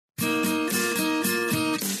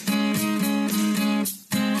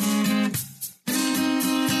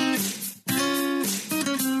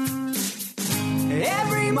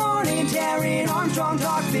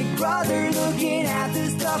Strong Talk Big Brother, looking at the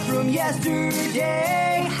stuff from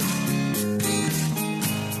yesterday.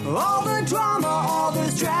 All the drama, all the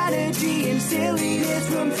strategy and silliness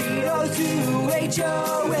from Tito to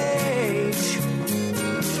HOH.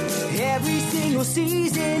 Every single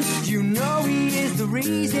season, you know he is the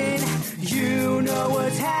reason. You know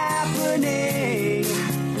what's happening.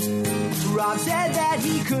 Rob said that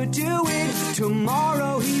he could do it.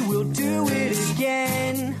 Tomorrow he will do it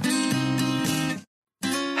again.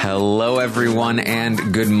 Hello, everyone,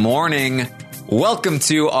 and good morning. Welcome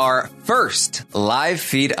to our first live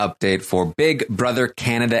feed update for Big Brother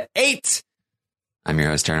Canada 8. I'm your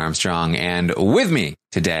host, Taryn Armstrong, and with me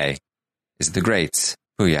today is the great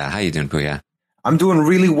Puya. How you doing, Puya? I'm doing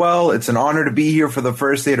really well. It's an honor to be here for the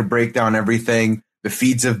first day to break down everything. The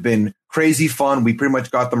feeds have been crazy fun. We pretty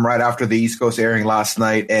much got them right after the East Coast airing last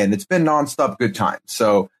night, and it's been nonstop good times.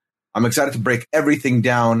 So I'm excited to break everything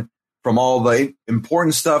down, from all the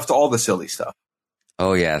important stuff to all the silly stuff.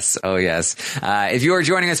 Oh, yes. Oh, yes. If you are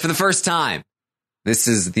joining us for the first time, this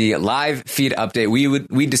is the live feed update.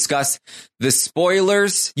 We discuss the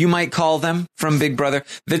spoilers, you might call them, from Big Brother.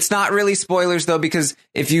 That's not really spoilers, though, because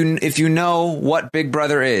if you know what Big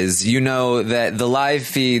Brother is, you know that the live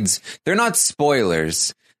feeds, they're not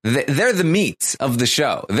spoilers. They're the meat of the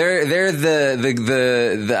show. They're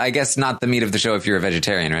the I guess not the meat of the show if you're a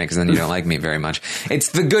vegetarian, right? Because then you don't like meat very much. It's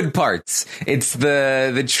the good parts. It's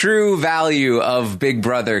the true value of Big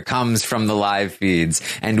Brother comes from the live feeds,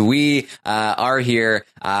 and we are here.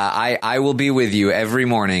 I will be with you every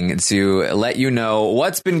morning to let you know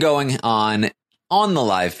what's been going on the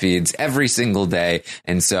live feeds every single day.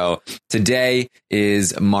 And so today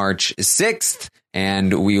is March 6th.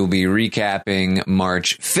 And we will be recapping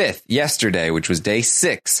March 5th, yesterday, which was day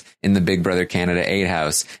 6 in the Big Brother Canada 8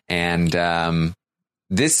 house. And I'm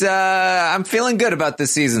feeling good about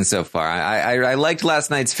this season so far. I liked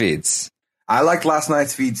last night's feeds. I liked last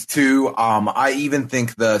night's feeds too. I even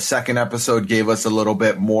think the second episode gave us a little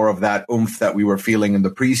bit more of that oomph that we were feeling in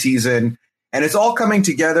the preseason. And it's all coming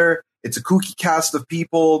together. It's a kooky cast of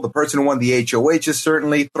people. The person who won the HOH is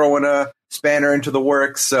certainly throwing a spanner into the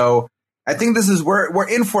works. So I think we're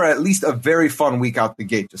in for at least a very fun week out the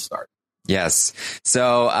gate to start. Yes.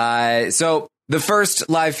 So the first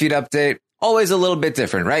live feed update, always a little bit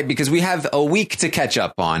different, right? Because we have a week to catch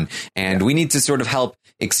up on, and we need to sort of help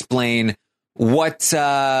explain what's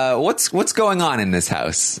going on in this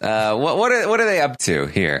house. What are they up to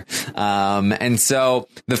here? And so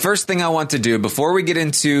the first thing I want to do before we get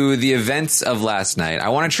into the events of last night, I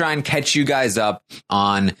want to try and catch you guys up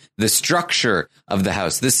on the structure of the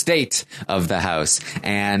house, the state of the house.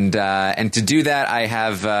 And to do that,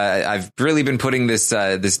 I've really been putting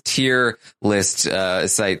this tier list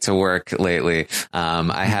site to work lately.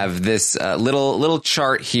 I have this little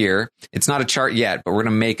chart here. It's not a chart yet, but we're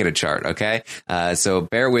going to make it a chart. Okay. So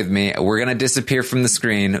bear with me. We're going to disappear from the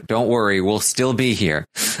screen. Don't worry. We'll still be here.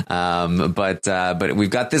 But we've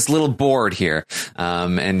got this little board here.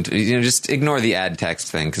 And just ignore the ad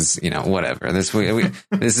text thing, because, whatever. This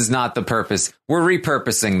is not the purpose. We're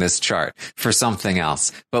repurposing this chart for something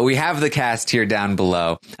else. But we have the cast here down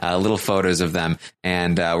below, little photos of them.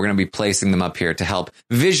 And we're going to be placing them up here to help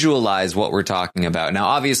visualize what we're talking about. Now,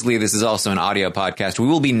 obviously, this is also an audio podcast. We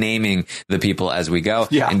will be naming the people as we go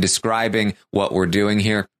and describing what we're doing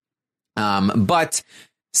here. But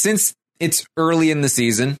since it's early in the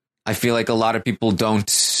season, I feel like a lot of people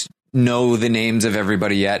don't know the names of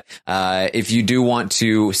everybody yet. If you do want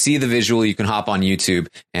to see the visual, you can hop on YouTube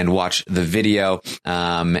and watch the video.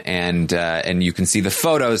 And you can see the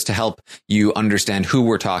photos to help you understand who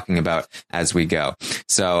we're talking about as we go.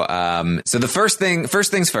 So the first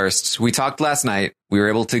things first, we talked last night. We were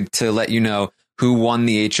able to let you know who won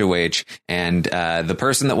the HOH, and the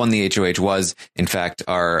person that won the HOH was, in fact,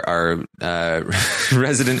 our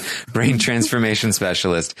resident brain transformation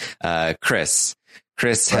specialist, Chris.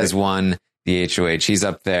 Chris has won the HOH. He's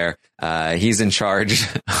up there. He's in charge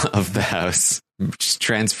of the house,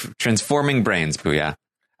 transforming brains. Booyah.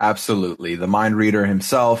 Absolutely. The mind reader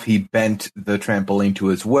himself. He bent the trampoline to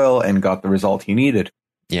his will and got the result he needed.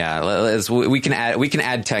 Yeah, we can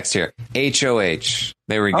add text here. HOH.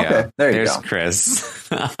 There we go. Okay, There's go. Chris.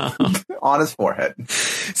 On his forehead.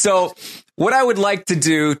 So what I would like to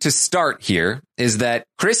do to start here is that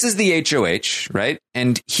Chris is the HOH, right?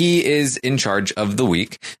 And he is in charge of the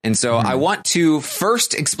week. And so I want to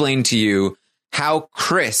first explain to you how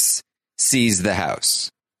Chris sees the house.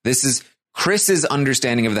 This is Chris's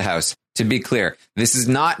understanding of the house. To be clear, this is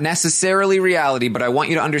not necessarily reality, but I want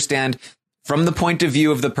you to understand from the point of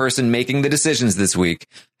view of the person making the decisions this week,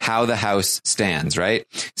 how the house stands, right?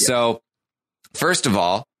 Yeah. So first of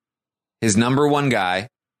all, his number one guy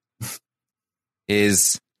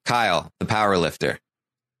is Kyle, the power lifter.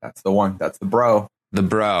 That's the one. That's the bro. The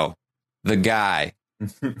bro. The guy.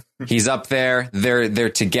 He's up there. They're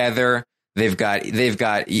together. They've got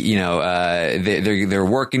they're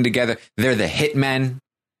working together. They're the hitmen.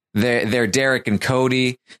 They're Derek and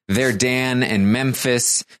Cody. They're Dan and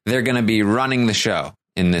Memphis. They're going to be running the show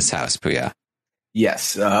in this house, Puya.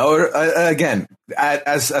 Yes. Again,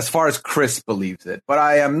 as far as Chris believes it, but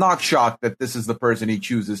I am not shocked that this is the person he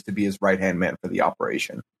chooses to be his right-hand man for the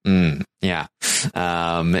operation. Yeah.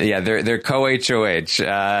 They're co-HOH,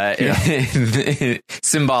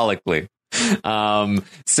 symbolically.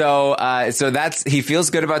 So that's, he feels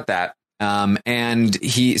good about that. And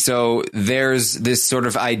there's this sort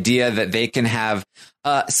of idea that they can have,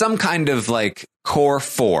 some kind of like core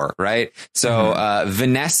four, right? So,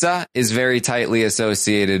 Vanessa is very tightly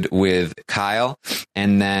associated with Kyle.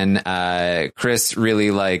 And then, Chris really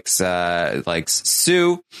likes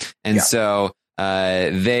Sue. And so,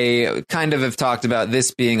 they kind of have talked about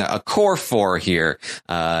this being a core four here,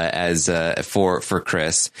 for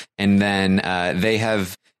Chris. And then, they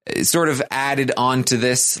have sort of added on to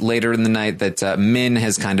this later in the night that Min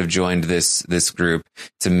has kind of joined this group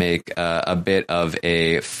to make a bit of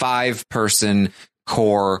a 5-person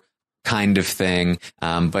core kind of thing.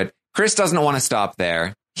 But Chris doesn't want to stop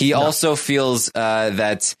there. He also feels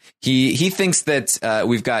that he thinks that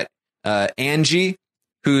we've got Angie,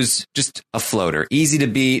 who's just a floater, easy to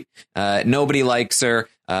beat. Nobody likes her.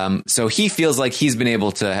 So he feels like he's been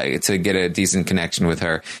able to get a decent connection with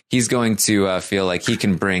her. He's going to feel like he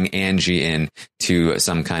can bring Angie in to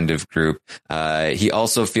some kind of group. He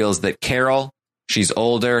also feels that Carol, she's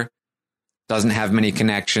older, doesn't have many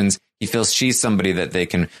connections. He feels she's somebody that they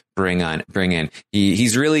can bring in.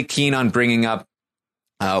 He's really keen on bringing up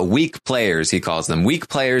weak players, he calls them, weak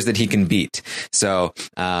players that he can beat. So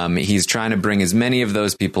he's trying to bring as many of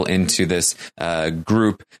those people into this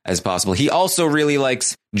group as possible. He also really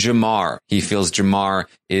likes Jamar. He feels Jamar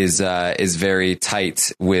is very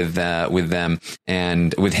tight with them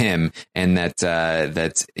and with him, and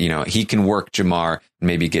that he can work Jamar,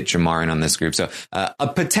 maybe get Jamar in on this group. So a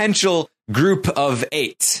potential group of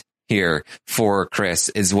 8 here for Chris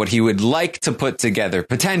is what he would like to put together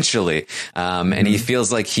potentially. And he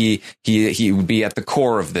feels like he would be at the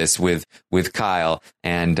core of this with Kyle.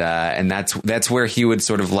 And that's where he would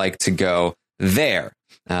sort of like to go there.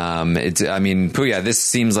 Puya, this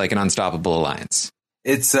seems like an unstoppable alliance.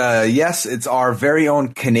 It's it's our very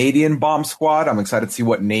own Canadian bomb squad. I'm excited to see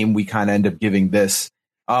what name we kind of end up giving this.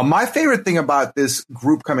 My favorite thing about this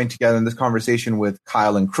group coming together in this conversation with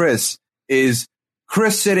Kyle and Chris is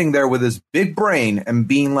Chris sitting there with his big brain and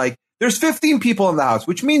being like, there's 15 people in the house,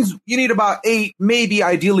 which means you need about 8, maybe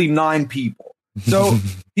ideally 9 people. So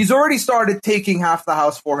he's already started taking half the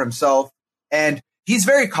house for himself. And he's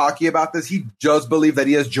very cocky about this. He does believe that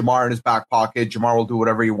he has Jamar in his back pocket. Jamar will do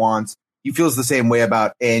whatever he wants. He feels the same way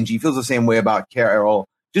about Angie. He feels the same way about Carol.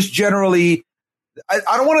 Just generally, I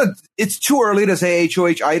don't want to, it's too early to say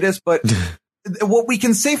HOH-itis, but what we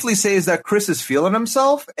can safely say is that Chris is feeling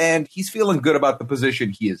himself, and he's feeling good about the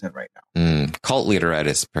position he is in right now. Cult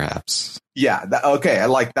leaderitis, perhaps. Yeah. Okay. I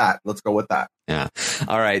like that. Let's go with that. Yeah.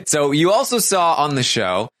 All right. So you also saw on the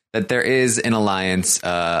show that there is an alliance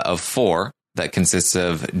of 4 that consists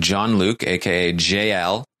of John Luke, aka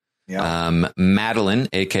JL, Madeline,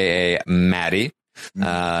 aka Maddie.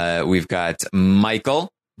 We've got Michael,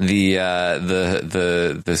 the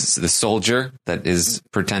soldier that is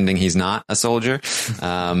pretending he's not a soldier.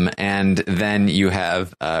 And then you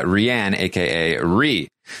have Rianne, aka Ree.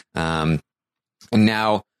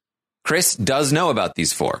 Now, Chris does know about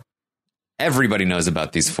these 4. Everybody knows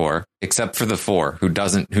about these 4, except for the 4 who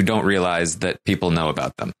don't realize that people know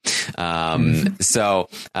about them. So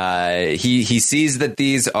he sees that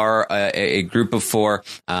these are a group of 4.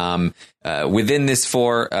 Within this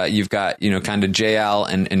 4, you've got kind of JL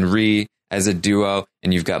and Ree as a duo,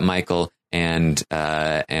 and you've got Michael and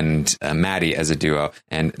Maddie as a duo,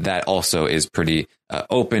 and that also is pretty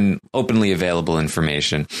openly available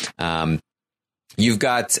information. You've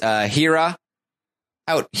got Hira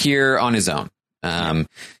out here on his own.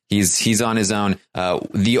 He's on his own.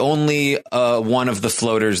 The only one of the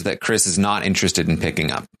floaters that Chris is not interested in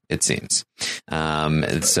picking up, it seems.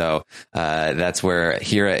 So that's where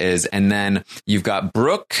Hira is. And then you've got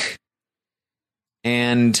Brooke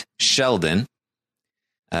and Sheldon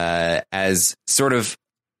as sort of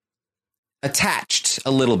attached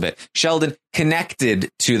a little bit. Sheldon connected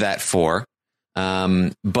to that 4.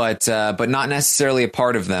 But not necessarily a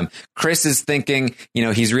part of them. Chris is thinking,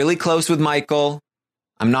 he's really close with Michael.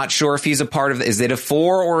 I'm not sure if he's a part of it. Is it a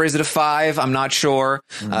 4 or is it a 5? I'm not sure.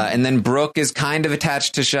 And then Brooke is kind of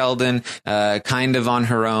attached to Sheldon, kind of on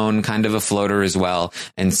her own, kind of a floater as well.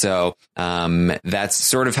 And so that's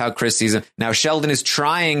sort of how Chris sees him. Now, Sheldon is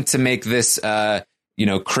trying to make this,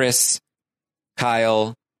 Chris,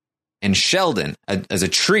 Kyle, and Sheldon as a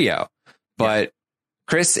trio. But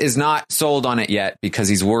Chris is not sold on it yet because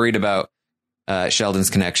he's worried about Sheldon's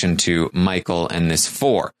connection to Michael and this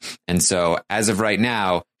 4. And so as of right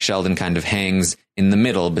now, Sheldon kind of hangs in the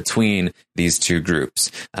middle between these two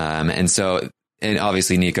groups. And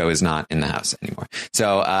obviously Nico is not in the house anymore.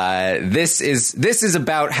 So this is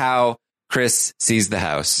about how Chris sees the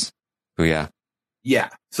house. Booyah. Yeah.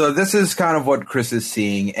 So this is kind of what Chris is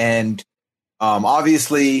seeing. And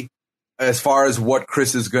obviously, as far as what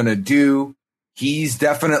Chris is going to do, he's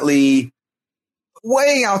definitely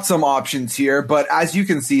weighing out some options here. But as you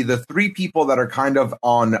can see, the 3 people that are kind of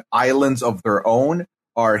on islands of their own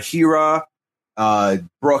are Hira,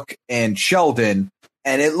 Brooke, and Sheldon.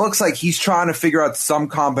 And it looks like he's trying to figure out some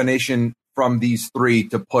combination from these 3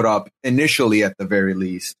 to put up initially at the very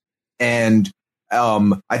least. And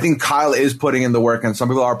I think Kyle is putting in the work, and some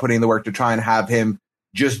people are putting in the work to try and have him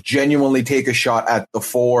just genuinely take a shot at the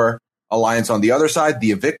 4 alliance on the other side,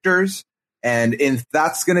 the Evictors. And if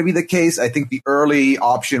that's going to be the case, I think the early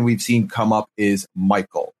option we've seen come up is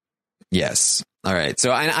Michael. Yes. All right.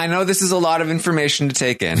 So I know this is a lot of information to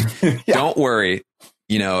take in. Yeah. Don't worry.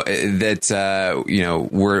 That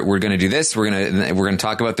we're going to do this. We're going to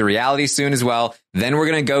talk about the reality soon as well. Then we're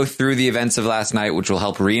going to go through the events of last night, which will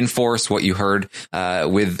help reinforce what you heard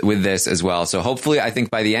with this as well. So hopefully, I think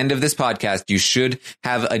by the end of this podcast, you should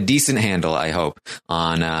have a decent handle, I hope,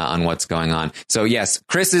 on what's going on. So yes,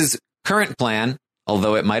 Chris's current plan,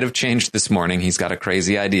 although it might have changed this morning, he's got a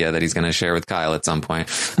crazy idea that he's going to share with Kyle at some point.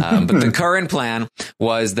 But the current plan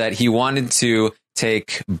was that he wanted to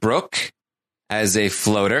take Brooke as a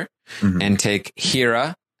floater and take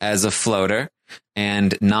Hira as a floater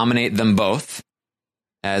and nominate them both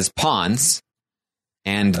as pawns.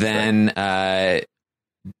 And then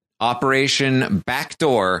Operation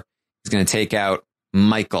Backdoor is going to take out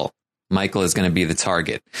Michael. Michael is going to be the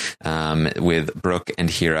target with Brooke and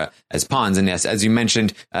Hira as pawns. And yes, as you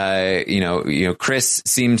mentioned, Chris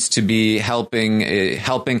seems to be Kyle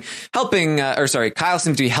seems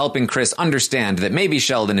to be helping Chris understand that maybe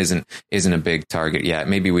Sheldon isn't a big target yet.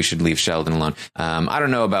 Maybe we should leave Sheldon alone. I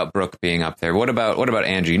don't know about Brooke being up there. What about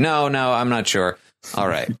Angie? No, I'm not sure. All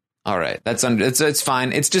right. It's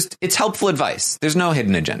fine. It's helpful advice. There's no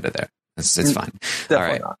hidden agenda there. It's fine. Definitely all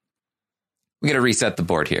right. not. We got to reset the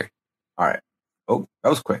board here. All right. Oh, that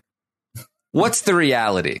was quick. What's the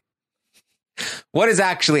reality? What is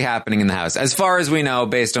actually happening in the house? As far as we know,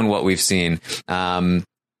 based on what we've seen, not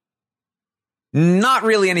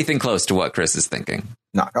really anything close to what Chris is thinking.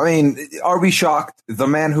 No, I mean, are we shocked? The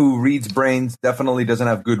man who reads brains definitely doesn't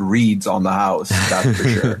have good reads on the house. That's for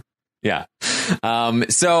sure. Yeah.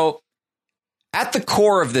 So at the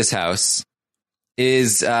core of this house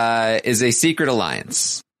is a secret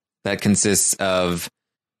alliance that consists of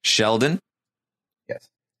Sheldon, yes,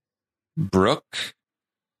 Brooke,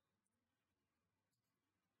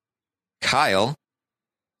 Kyle,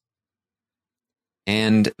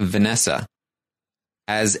 and Vanessa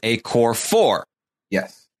as a core 4.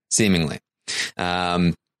 Yes, seemingly.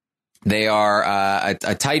 They are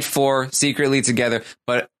a tight 4 secretly together,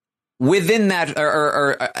 but within that,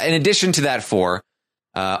 or in addition to that 4,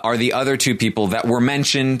 are the other 2 people that were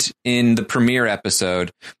mentioned in the premiere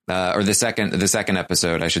episode, or the second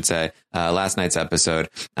episode, I should say, last night's episode,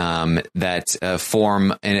 that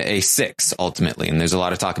form a 6 ultimately. And there's a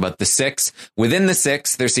lot of talk about the 6. Within the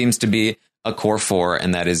 6, there seems to be a core 4,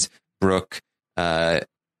 and that is Brooke,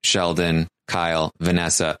 Sheldon, Kyle,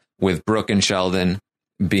 Vanessa, with Brooke and Sheldon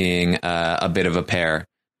being a bit of a pair,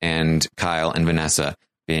 and Kyle and Vanessa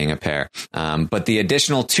being a pair. But the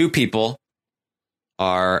additional 2 people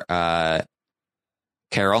are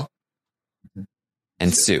Carol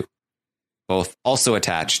and Sue, both also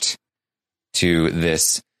attached to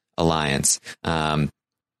this alliance.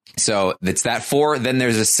 So it's that 4, then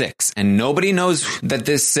there's a 6, and nobody knows that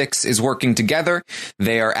this 6 is working together.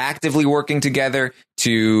 They are actively working together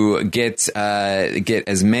to get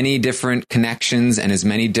as many different connections and as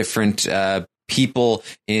many different people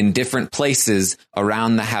in different places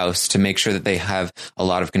around the house to make sure that they have a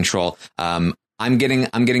lot of control. I'm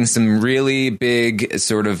getting some really big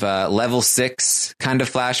sort of level 6 kind of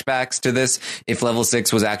flashbacks to this. If level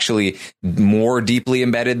 6 was actually more deeply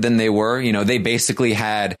embedded than they were, they basically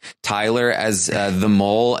had Tyler as the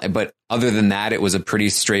mole, but other than that, it was a pretty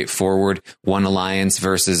straightforward one alliance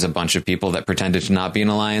versus a bunch of people that pretended to not be an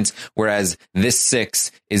alliance. Whereas this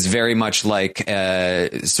 6 is very much like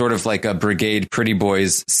sort of like a Brigade Pretty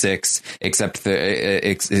Boys 6, except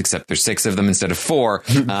there's 6 of them instead of 4,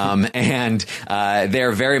 and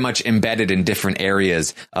they're very much embedded in different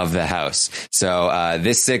areas of the house. So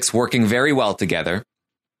this 6 working very well together.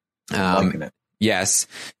 Yes.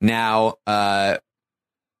 Now,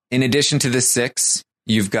 in addition to the 6,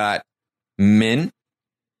 you've got Min,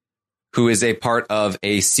 who is a part of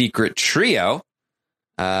a secret trio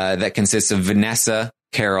that consists of Vanessa,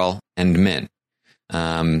 Carol, and Min.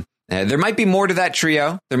 There might be more to that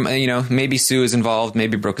trio. Maybe Sue is involved,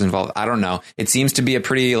 maybe Brooke is involved. I don't know. It seems to be a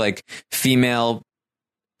pretty like female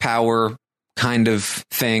power kind of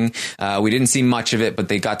thing. We didn't see much of it, but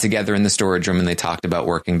they got together in the storage room and they talked about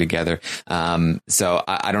working together. So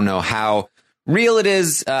I don't know how real it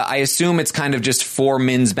is. I assume it's kind of just for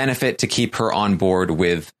Min's benefit to keep her on board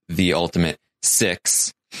with the Ultimate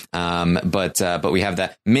 6. But we have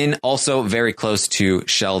that. Min also very close to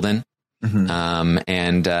Sheldon.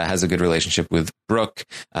 And has a good relationship with Brooke,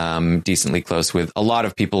 decently close with a lot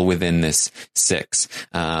of people within this 6.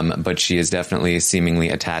 But she is definitely seemingly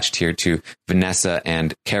attached here to Vanessa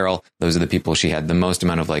and Carol. Those are the people she had the most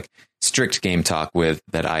amount of like strict game talk with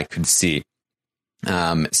that I could see.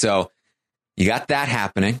 So you got that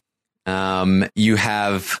happening. You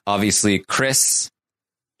have obviously Chris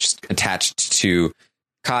just attached to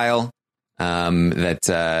Kyle.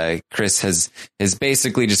 That Chris has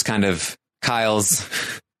basically just kind of Kyle's,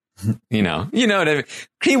 you know what I mean?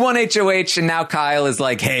 He won HOH and now Kyle is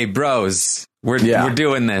like, hey, bros, we're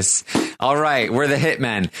doing this. All right, we're the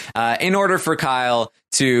hitmen. In order for Kyle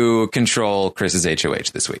to control Chris's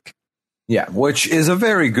HOH this week. Yeah, which is a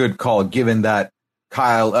very good call, given that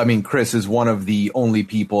Chris is one of the only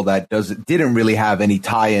people that didn't really have any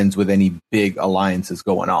tie-ins with any big alliances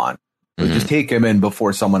going on. So just take him in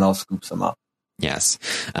before someone else scoops him up. Yes.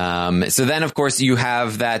 So then, of course, you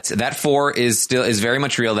have that 4 is very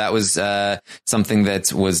much real. That was something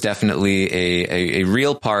that was definitely a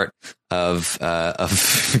real part of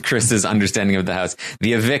Chris's understanding of the house.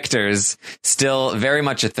 The evictors still very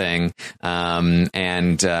much a thing,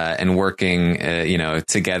 and working,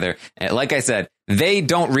 together. Like I said, they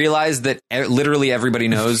don't realize that literally everybody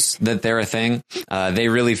knows that they're a thing. They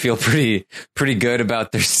really feel pretty good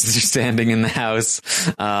about their standing in the house,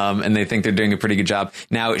 and they think they're doing a pretty good job.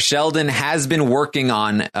 Now, Sheldon has been working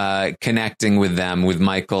on connecting with them, with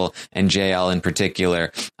Michael and JL in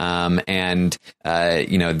particular, and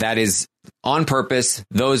that is on purpose.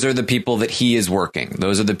 Those are the people that he is working.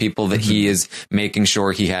 Those are the people that he is making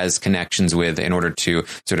sure he has connections with in order to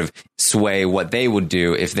sort of sway what they would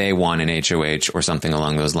do if they won an HOH or something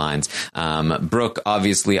along those lines. Brooke,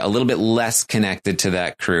 obviously a little bit less connected to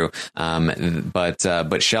that crew.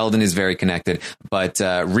 But Sheldon is very connected. But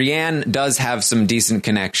Rianne does have some decent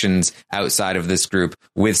connections outside of this group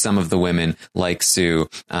with some of the women like Sue,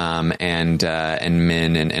 and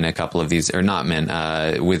Min and a couple of these, or not Min,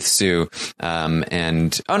 with Sue.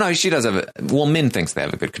 She does have Min thinks they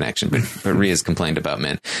have a good connection, but Ria's complained about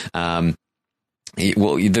Min.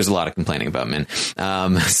 There's a lot of complaining about Min.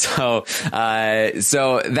 So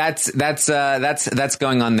that's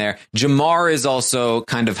going on there. Jamar is also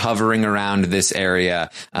kind of hovering around this area.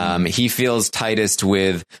 He feels tightest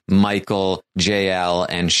with Michael, JL,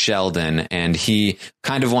 and Sheldon, and he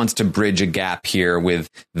kind of wants to bridge a gap here with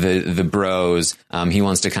the bros. He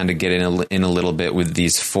wants to kind of get in a little bit with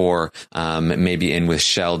these 4, maybe in with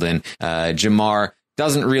Sheldon. Jamar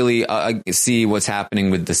doesn't really see what's happening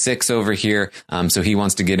with the 6 over here, so he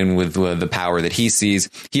wants to get in with the power that he sees.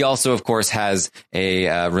 He also, of course, has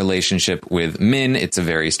a relationship with Min. It's a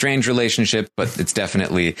very strange relationship, but it's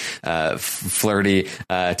definitely flirty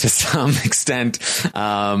to some extent.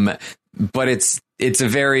 But it's a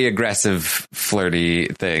very aggressive, flirty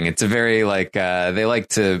thing. It's a very they like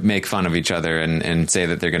to make fun of each other and say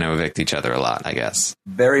that they're going to evict each other a lot, I guess.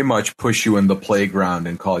 Very much push you in the playground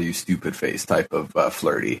and call you stupid face type of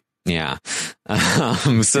flirty. Yeah.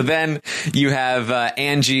 So then you have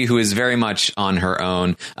Angie, who is very much on her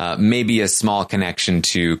own, maybe a small connection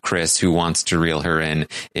to Chris, who wants to reel her in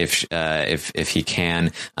if he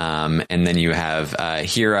can. And then you have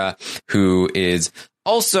Hira, who is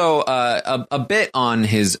also a bit on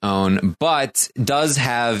his own, but does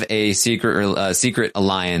have a secret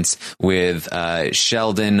alliance with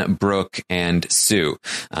Sheldon, Brooke, and Sue.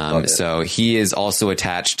 So he is also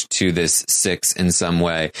attached to this six in some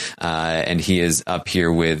way, and he is up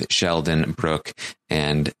here with Sheldon, Brooke,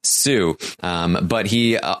 and Sue. But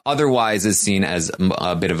he otherwise is seen as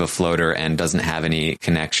a bit of a floater and doesn't have any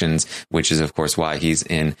connections, which is, of course, why he's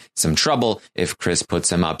in some trouble if Chris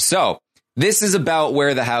puts him up. So this is about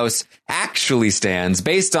where the house actually stands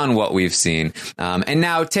based on what we've seen. And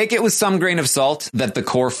now take it with some grain of salt that the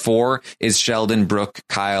core four is Sheldon, Brooke,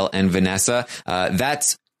 Kyle, and Vanessa.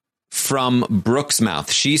 That's from Brooke's mouth.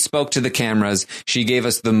 She spoke to the cameras. She gave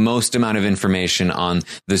us the most amount of information on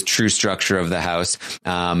the true structure of the house.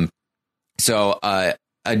 So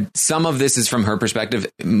some of this is from her perspective,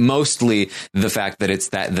 mostly the fact that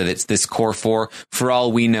it's this core four. For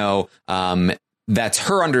all we know, that's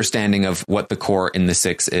her understanding of what the core in the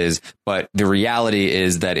six is, but the reality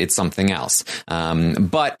is that it's something else.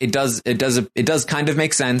 But it does kind of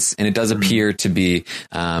make sense, and it does appear to be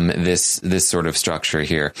this sort of structure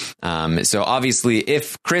here. So obviously,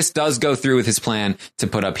 if Chris does go through with his plan to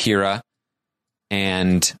put up Hira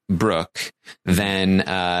and Brooke,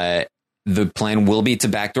 then the plan will be to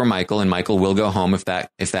backdoor Michael, and Michael will go home if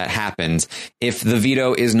that happens. If the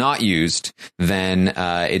veto is not used, then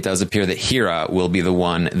it does appear that Hira will be the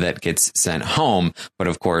one that gets sent home. But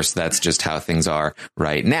of course, that's just how things are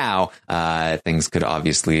right now. Things could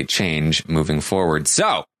obviously change moving forward.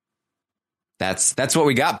 So that's what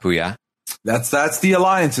we got, Puya. That's the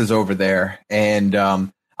alliances over there, and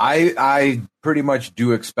I pretty much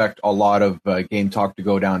do expect a lot of game talk to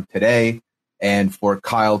go down today. And for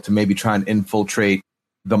Kyle to maybe try and infiltrate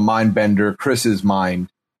the Mindbender, Chris's mind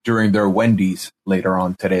during their Wendy's later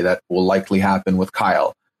on today. That will likely happen with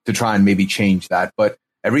Kyle to try and maybe change that. But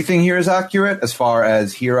everything here is accurate as far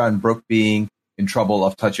as Hira and Brooke being in trouble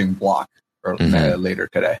of touching block later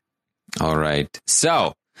today. All right.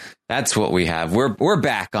 So that's what we have. We're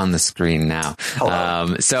back on the screen now.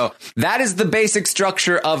 So that is the basic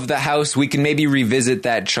structure of the house. We can maybe revisit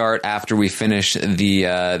that chart after we finish the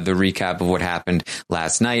recap of what happened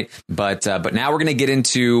last night. But now we're going to get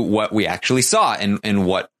into what we actually saw and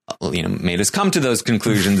what made us come to those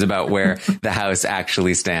conclusions about where the house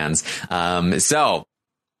actually stands. So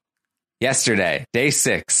yesterday, day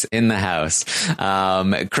 6 in the house,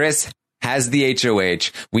 Chris has the HOH.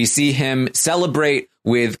 We see him celebrate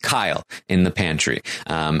with Kyle in the pantry.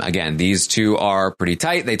 Again, these two are pretty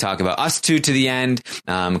tight. They talk about us two to the end.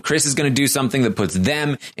 Chris is going to do something that puts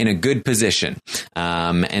them in a good position.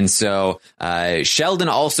 And so Sheldon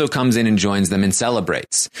also comes in and joins them and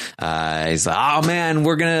celebrates. He's like, oh man,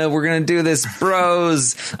 we're gonna do this,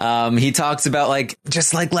 bros. He talks about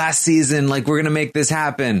just like last season, we're going to make this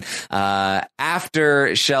happen.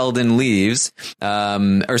 After Sheldon leaves,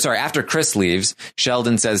 after Chris leaves,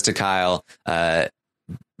 Sheldon says to Kyle,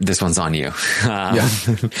 this one's on you.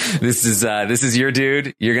 This is your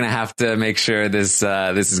dude. You're going to have to make sure this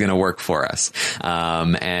is going to work for us.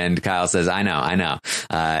 And Kyle says, I know.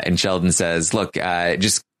 And Sheldon says, look,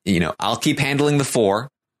 I'll keep handling the 4,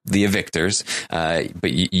 the evictors.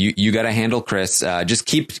 But you got to handle Chris. Just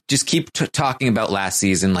keep talking about last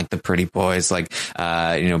season, like the pretty boys,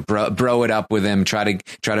 bro it up with him. Try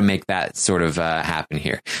to make that sort of happen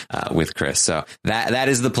here with Chris. So that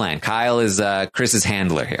is the plan. Kyle is Chris's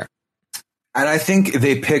handler here. And I think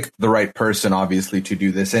they picked the right person, obviously, to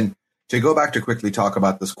do this. And to go back to quickly talk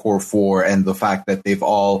about this core 4 and the fact that they've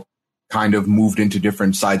all kind of moved into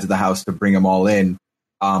different sides of the house to bring them all in.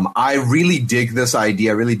 I really dig this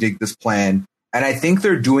idea. I really dig this plan. And I think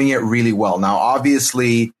they're doing it really well. Now,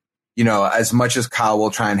 obviously, as much as Kyle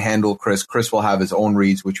will try and handle Chris will have his own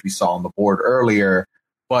reads, which we saw on the board earlier.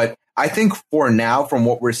 But I think for now, from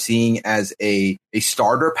what we're seeing as a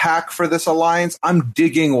starter pack for this alliance, I'm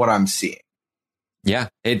digging what I'm seeing. Yeah,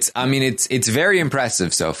 it's very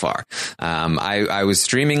impressive so far. I was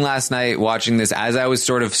streaming last night watching this as I was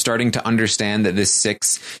sort of starting to understand that this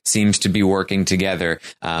 6 seems to be working together.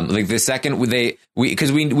 The second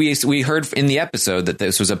we heard in the episode that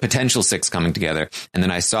this was a potential 6 coming together. And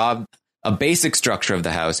then I saw a basic structure of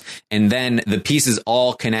the house, and then the pieces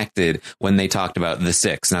all connected when they talked about the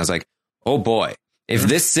 6. And I was like, oh boy. If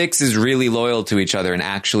this 6 is really loyal to each other and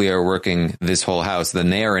actually are working this whole house, then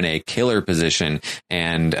they are in a killer position,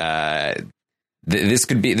 and this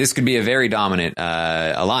could be a very dominant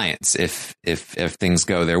alliance if things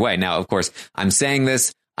go their way. Now, of course, I'm saying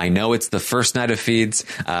this. I know it's the first night of feeds.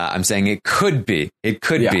 I'm saying it could be.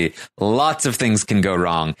 Lots of things can go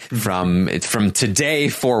wrong from today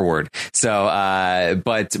forward. So,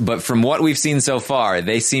 but from what we've seen so far,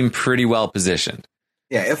 they seem pretty well positioned.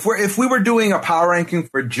 Yeah, if we were doing a power ranking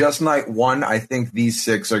for just night one, I think these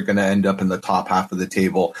 6 are going to end up in the top half of the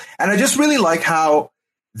table. And I just really like how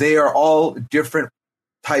they are all different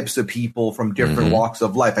types of people from different walks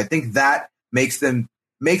of life. I think that makes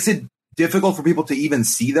it difficult for people to even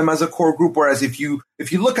see them as a core group. Whereas if you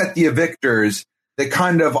look at the Evictors, they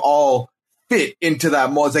kind of all fit into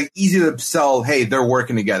that mold. It's like easy to sell, hey, they're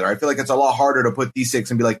working together. I feel like it's a lot harder to put these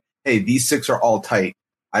 6 and be like, hey, these 6 are all tight.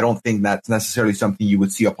 I don't think that's necessarily something you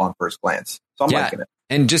would see upon first glance. So I'm liking it.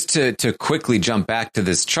 And just to quickly jump back to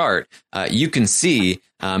this chart, you can see,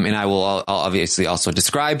 and I'll obviously also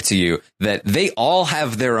describe to you that they all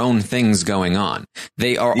have their own things going on.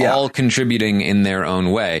 They are all contributing in their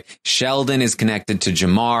own way. Sheldon is connected to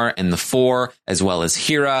Jamar and the 4, as well as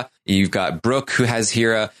Hira. You've got Brooke, who has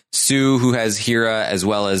Hira, Sue, who has Hira, as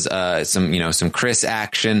well as some Chris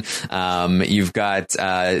action. You've got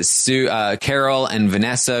Carol and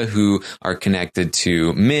Vanessa, who are connected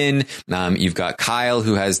to Min. You've got Kyle,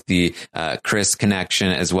 who has the Chris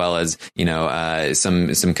connection, as well as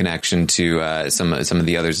some connection to some of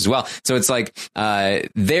the others as well. So it's like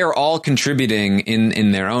they're all contributing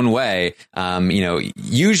in their own way.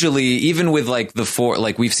 Usually even with like the 4,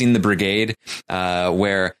 like we've seen the Brigade,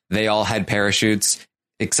 where they all had parachutes,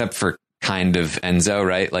 except for kind of Enzo,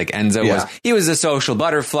 right? Like Enzo was a social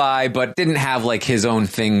butterfly, but didn't have like his own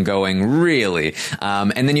thing going really.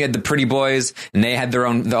 And then you had the Pretty Boys, and they had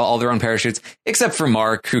all their own parachutes, except for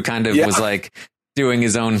Mark, who kind of was like doing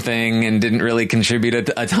his own thing and didn't really contribute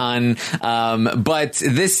a ton. But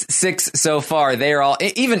this 6 so far, they are all,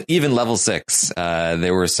 even level 6,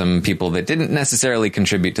 there were some people that didn't necessarily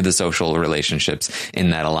contribute to the social relationships in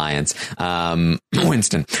that alliance.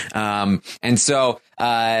 Winston. And so,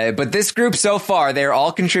 but this group so far, they're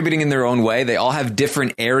all contributing in their own way. They all have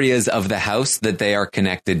different areas of the house that they are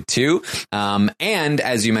connected to. And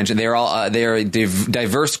as you mentioned, they're a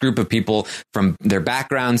diverse group of people, from their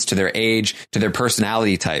backgrounds to their age to their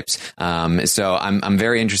personality types. So I'm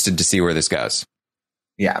very interested to see where this goes.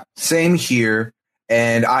 Yeah, same here.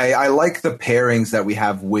 And I like the pairings that we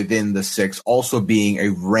have within the 6 also being a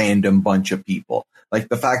random bunch of people. Like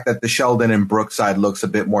the fact that the Sheldon and Brooke side looks a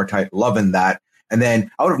bit more tight, loving that. And then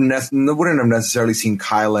I wouldn't have necessarily seen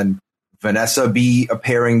Kyle and Vanessa be a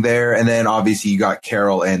pairing there. And then obviously you got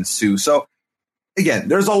Carol and Sue. So again,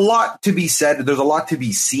 there's a lot to be said. There's a lot to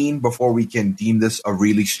be seen before we can deem this a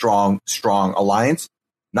really strong alliance.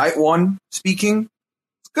 Night 1 speaking,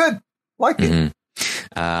 it's good. Like it.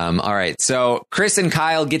 All right. So Chris and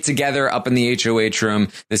Kyle get together up in the HOH room.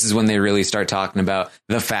 This is when they really start talking about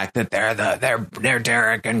the fact that they're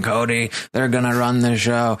Derek and Cody. They're going to run the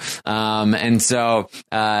show. And so,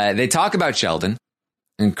 they talk about Sheldon.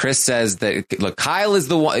 And Chris says that, look, Kyle is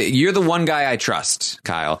the one, you're the one guy I trust,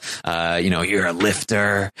 Kyle. You're a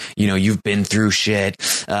lifter, you've been through shit.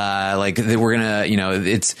 We're gonna,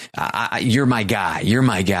 you're my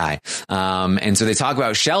guy. And so they talk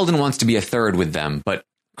about Sheldon wants to be a third with them, but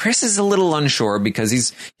Chris is a little unsure because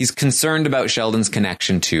he's concerned about Sheldon's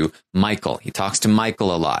connection to Michael. He talks to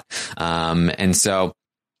Michael a lot. And so,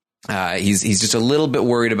 he's just a little bit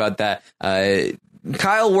worried about that.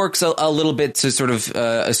 Kyle works a little bit to sort of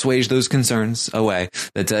assuage those concerns away.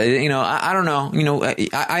 That I don't know.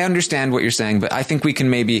 I understand what you're saying, but I think we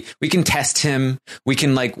can test him. We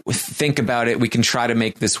can think about it. We can try to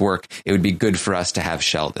make this work. It would be good for us to have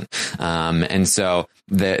Sheldon. And so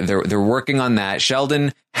they're working on that.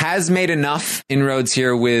 Sheldon has made enough inroads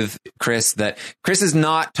here with Chris that Chris is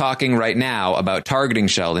not talking right now about targeting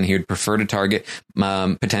Sheldon. He would prefer to target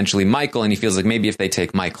potentially Michael, and he feels like maybe if they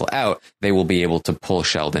take Michael out, they will be able to pull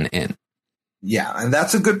Sheldon in. Yeah, and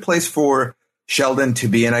that's a good place for Sheldon to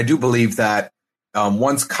be. And I do believe that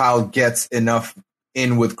once Kyle gets enough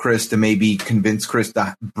in with Chris to maybe convince Chris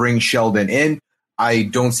to bring Sheldon in, I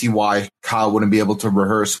don't see why Kyle wouldn't be able to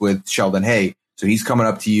rehearse with Sheldon. Hey, so he's coming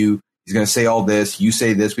up to you. He's going to say all this. You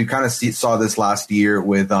say this. We kind of saw this last year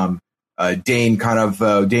with Dane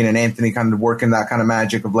and Anthony kind of working that kind of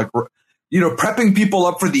magic of prepping people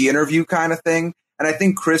up for the interview kind of thing. And I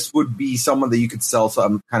think Chris would be someone that you could sell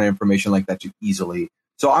some kind of information like that to easily.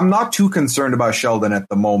 So I'm not too concerned about Sheldon at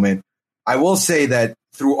the moment. I will say that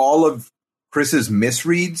through all of Chris's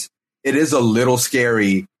misreads, it is a little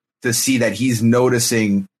scary to see that he's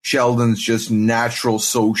noticing Sheldon's just natural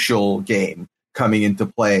social game coming into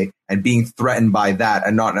play and being threatened by that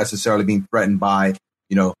and not necessarily being threatened by,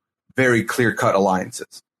 very clear-cut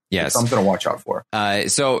alliances. Yes. It's something to watch out for.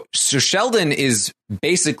 So Sheldon is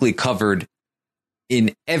basically covered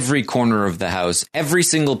in every corner of the house. Every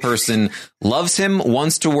single person loves him,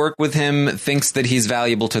 wants to work with him, thinks that he's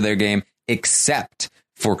valuable to their game, except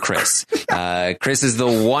for Chris. Chris is the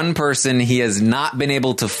one person he has not been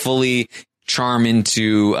able to fully charm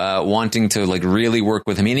into wanting to like really work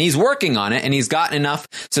with him. And he's working on it, and he's gotten enough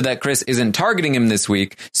so that Chris isn't targeting him this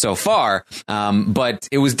week so far. But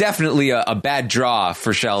it was definitely a bad draw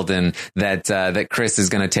for Sheldon that Chris is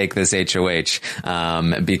going to take this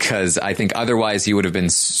HOH, because I think otherwise he would have been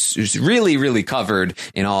really, really covered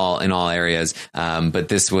in all areas. But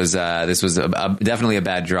this was definitely a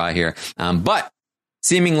bad draw here. But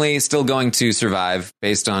seemingly still going to survive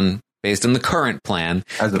based on the current plan.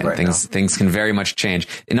 As of right things can very much change.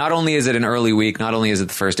 And not only is it an early week, not only is it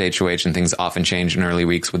the first HOH, and things often change in early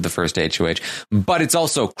weeks with the first HOH, but it's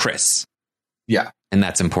also Chris. Yeah. And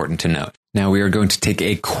that's important to note. Now we are going to take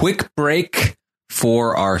a quick break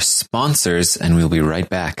for our sponsors, and we'll be right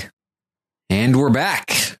back. And we're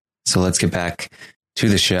back. So let's get back to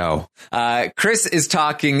the show. Chris is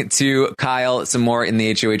talking to Kyle some more in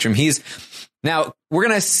the HOH room. Now, we're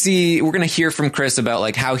going to hear from Chris about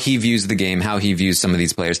like how he views the game, how he views some of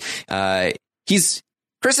these players. Chris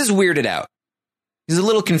is weirded out. He's a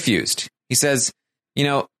little confused. He says,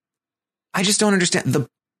 I just don't understand the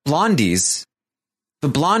blondies,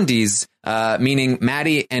 meaning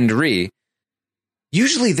Maddie and Ree.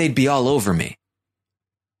 Usually they'd be all over me,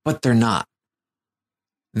 but they're not.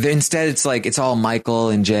 Instead, it's like, it's all Michael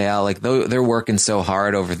and JL. Like they're working so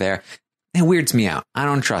hard over there. It weirds me out. I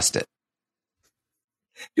don't trust it.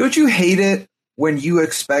 Don't you hate it when you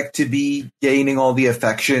expect to be gaining all the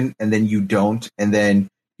affection and then you don't, and then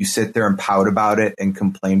you sit there and pout about it and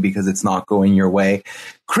complain because it's not going your way?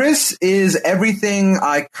 Chris is everything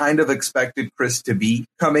I kind of expected Chris to be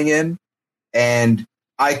coming in, and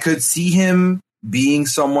I could see him being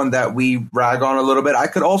someone that we rag on a little bit. I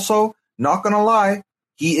could also, not gonna lie,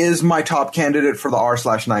 he is my top candidate for the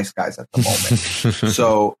r/nice guys at the moment.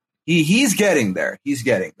 So He's getting there. He's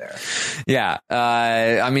getting there. Yeah.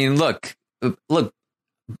 I mean, look,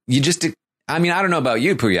 you just, I mean, I don't know about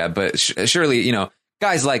you, Puya, but surely,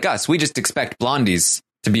 guys like us, we just expect blondies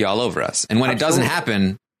to be all over us. And when Absolutely. It doesn't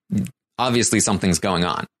happen, obviously something's going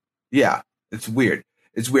on. Yeah. It's weird.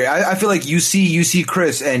 It's weird. I feel like you see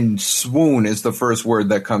Chris and swoon is the first word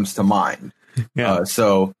that comes to mind. Yeah.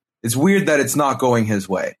 So it's weird that it's not going his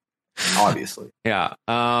way. Obviously. Yeah.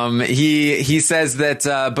 He says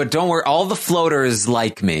that, but don't worry, all the floaters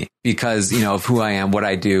like me because, of who I am, what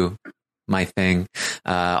I do, my thing.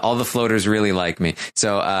 All the floaters really like me.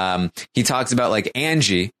 So, he talks about like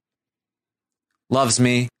Angie loves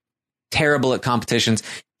me, terrible at competitions.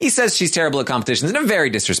 He says she's terrible at competitions in a very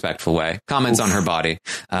disrespectful way, comments on her body,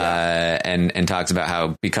 and talks about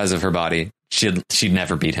how because of her body, she'd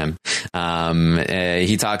never beat him.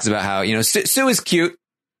 He talks about how, Sue is cute.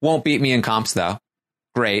 Won't beat me in comps though.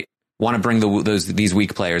 Great. Want to bring these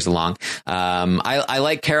weak players along. I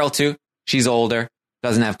like Carol too. She's older,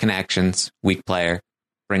 doesn't have connections, weak player.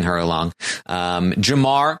 Bring her along.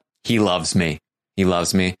 Jamar, he loves me.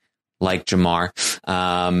 Like Jamar.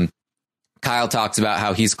 Kyle talks about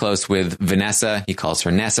how he's close with Vanessa. He calls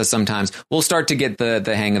her Nessa sometimes. We'll start to get the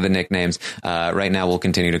hang of the nicknames. Right now, we'll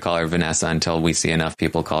continue to call her Vanessa until we see enough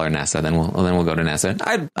people call her Nessa. Then we'll go to Nessa.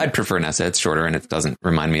 I'd prefer Nessa. It's shorter and it doesn't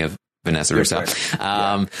remind me of Vanessa Russo.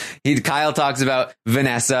 Kyle talks about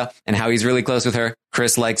Vanessa and how he's really close with her.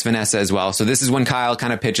 Chris likes Vanessa as well. So this is when Kyle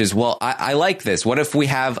kind of pitches, well, I like this. What if we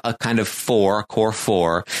have a kind of core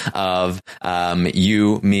four of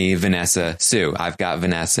you, me, Vanessa, Sue? I've got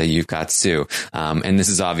Vanessa, you've got Sue. And this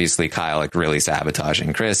is obviously Kyle like really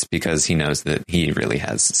sabotaging Chris because he knows that he really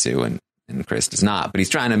has Sue and Chris does not, but he's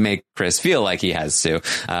trying to make Chris feel like he has Sue.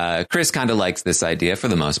 Chris kind of likes this idea for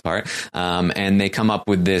the most part. And they come up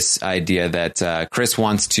with this idea that Chris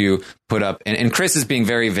wants to put up, and Chris is being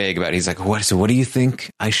very vague about it. He's like, what do you think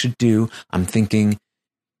I should do? I'm thinking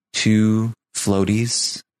two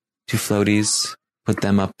floaties, put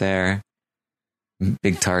them up there.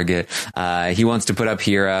 Big target. He wants to put up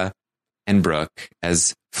Hira and Brooke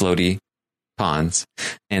as floaty pawns,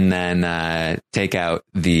 and then take out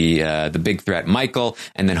the big threat Michael,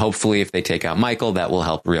 and then hopefully if they take out Michael, that will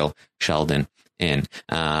help reel Sheldon in.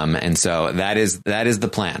 And so that is the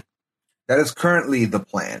plan. That is currently the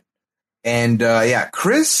plan. And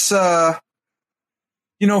Chris, for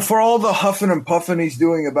all the huffing and puffing he's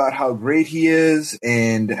doing about how great he is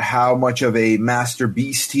and how much of a master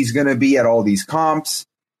beast he's going to be at all these comps,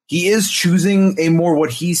 he is choosing a more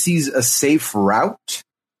what he sees a safe route.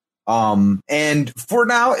 And for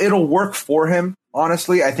now, it'll work for him.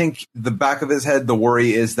 Honestly, I think the back of his head, the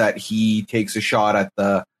worry is that he takes a shot at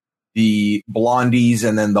the Blondies,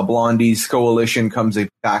 and then the Blondies coalition comes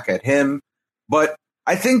back at him. But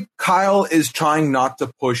I think Kyle is trying not to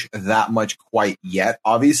push that much quite yet.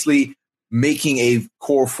 Obviously, making a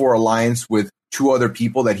core 4 alliance with 2 other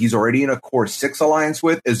people that he's already in a core 6 alliance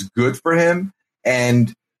with is good for him.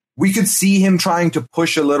 And we could see him trying to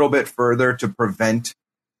push a little bit further to prevent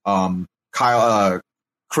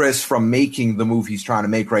Chris from making the move he's trying to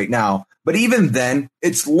make right now. But even then,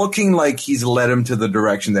 it's looking like he's led him to the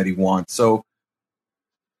direction that he wants. So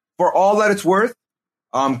for all that it's worth,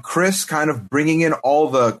 Chris kind of bringing in all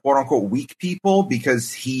the quote unquote weak people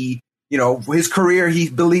because he, his career, he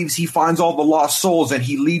believes he finds all the lost souls and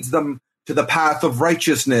he leads them to the path of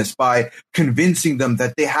righteousness by convincing them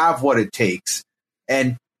that they have what it takes.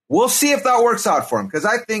 And we'll see if that works out for him, because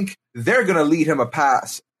I think they're going to lead him a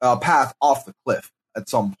path off the cliff at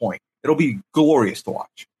some point. It'll be glorious to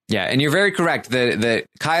watch. Yeah, and you're very correct that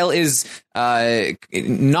Kyle is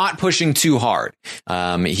not pushing too hard.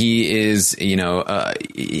 He is, he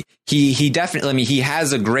definitely. I mean, he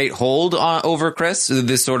has a great hold over Chris.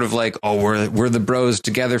 This sort of like, we're the bros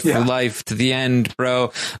together for life to the end,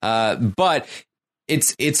 bro. But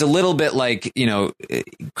it's a little bit like,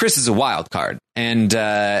 Chris is a wild card, and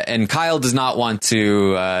Kyle does not want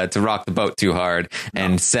to rock the boat too hard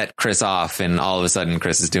and set Chris off, and all of a sudden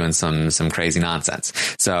Chris is doing some crazy nonsense.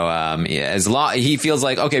 So he feels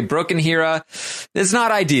like, okay, Brooke and Hera, it's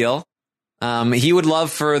not ideal. He would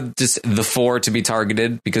love for just the 4 to be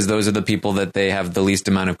targeted because those are the people that they have the least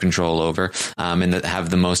amount of control over, and that have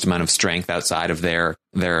the most amount of strength outside of their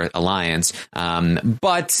alliance.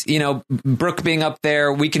 But, Brooke being up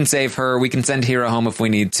there, we can save her. We can send Hera home if we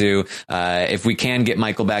need to. If we can get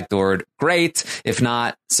Michael backdoored, great. If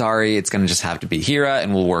not, sorry, it's going to just have to be Hera,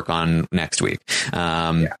 and we'll work on next week.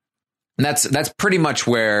 And that's pretty much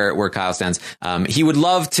where Kyle stands. He would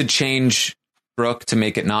love to change Brooke to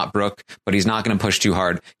make it not Brooke, but he's not going to push too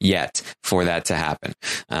hard yet for that to happen.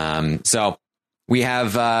 So we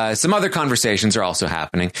have some other conversations are also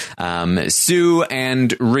happening. Sue and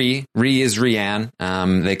Rhi is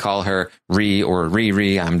Rianne. They call her Rhi or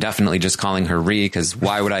Riri. I'm definitely just calling her Rhi because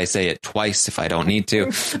why would I say it twice if I don't need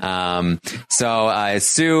to? So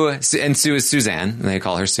Sue is Suzanne. They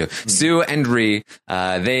call her Sue. Sue and Rhi,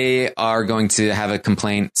 they are going to have a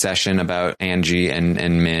complaint session about Angie and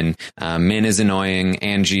Min. Min is annoying.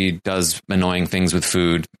 Angie does annoying things with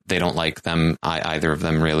food. They don't like them, either of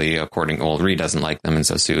them really. Rhi doesn't like them, and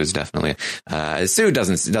so Sue is definitely Sue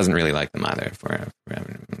doesn't really like them either. For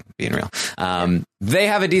being real, they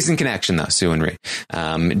have a decent connection though. Sue and Rhi,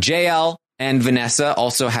 JL and Vanessa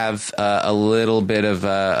also have a little bit of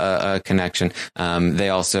a connection. They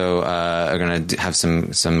also are going to have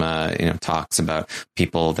some talks about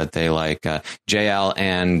people that they like. JL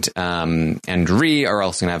and Rhi are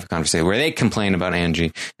also going to have a conversation where they complain about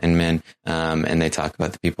Angie and Min, and they talk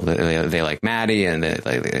about the people that they like, Maddie, and they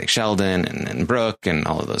like Sheldon and Brooke and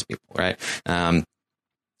all of those people, right?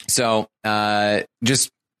 So just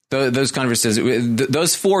those conversations,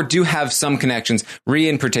 those 4 do have some connections. Rhi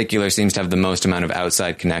in particular seems to have the most amount of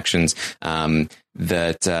outside connections.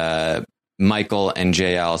 That Michael and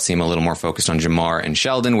JL seem a little more focused on Jamar and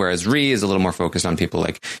Sheldon, whereas Rhi is a little more focused on people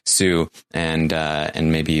like Sue and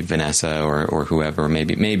maybe Vanessa or whoever,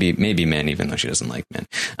 maybe Min, even though she doesn't like Min.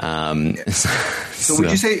 So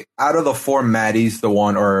would you say out of the 4, Maddie's the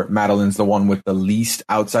one, or Madeline's the one with the least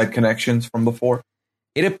outside connections from the 4?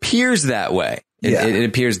 It appears that way. It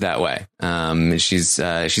appears that way. She's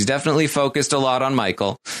definitely focused a lot on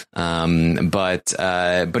Michael. But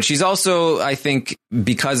she's also, I think,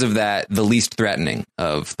 because of that, the least threatening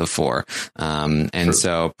of the 4. And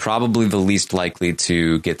so probably the least likely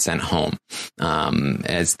to get sent home.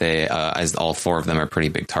 As all 4 of them are pretty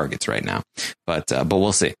big targets right now. But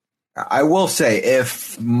we'll see. I will say,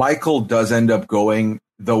 if Michael does end up going,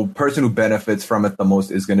 the person who benefits from it the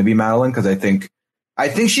most is going to be Madeline, because I think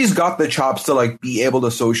she's got the chops to like be able to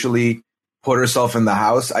socially put herself in the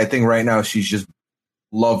house. I think right now she's just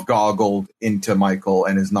love goggled into Michael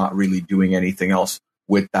and is not really doing anything else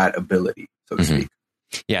with that ability, so to speak.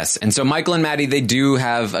 Yes. And so Michael and Maddie, they do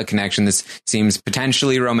have a connection. This seems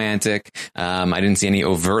potentially romantic. I didn't see any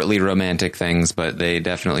overtly romantic things, but they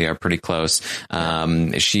definitely are pretty close.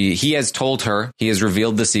 He has told her, he has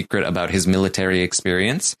revealed the secret about his military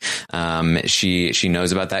experience. She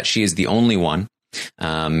knows about that. She is the only one.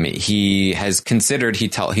 He has considered,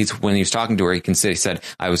 when he was talking to her, he said,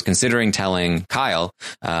 I was considering telling Kyle,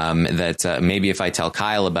 that maybe if I tell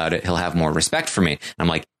Kyle about it, he'll have more respect for me. And I'm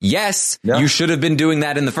like, yes, you should have been doing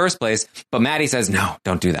that in the first place. But Maddie says, no,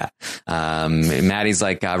 don't do that. Maddie's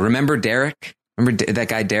like, remember Derek? Remember that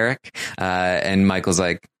guy, Derek? And Michael's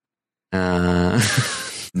like, no.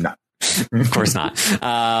 Of course not.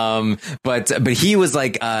 But he was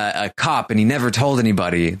like a cop and he never told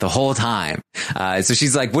anybody the whole time. So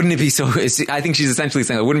she's like, wouldn't it be so, I think she's essentially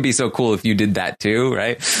saying, it wouldn't be so cool if you did that too.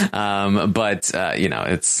 Right. But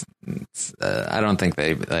I don't think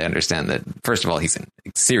they understand that. First of all, he's in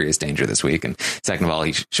serious danger this week. And second of all,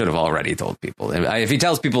 he should have already told people. If he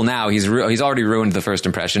tells people now, he's already ruined the first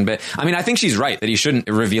impression. But I mean, I think she's right that he shouldn't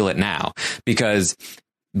reveal it now, because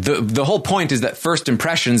the whole point is that first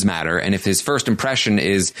impressions matter. And if his first impression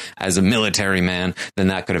is as a military man, then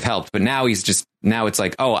that could have helped. But now now it's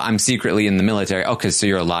like, oh, I'm secretly in the military. Okay, so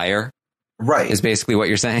you're a liar. Right. Is basically what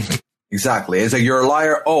you're saying. Exactly. It's like, you're a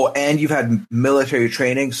liar. Oh, and you've had military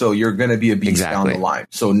training, so you're going to be a beast down the line.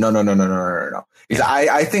 So no. Yeah.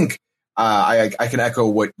 I think I can echo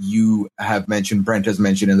what you have mentioned, Brent has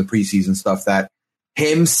mentioned in the preseason stuff, that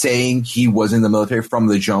him saying he was in the military from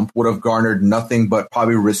the jump would have garnered nothing but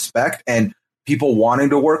probably respect and people wanting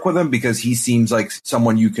to work with him, because he seems like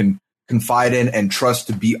someone you can confide in and trust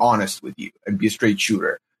to be honest with you and be a straight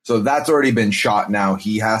shooter. So that's already been shot now.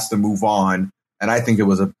 He has to move on. And I think it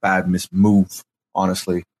was a bad move,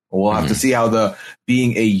 honestly. We'll have to see how the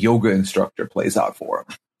being a yoga instructor plays out for him.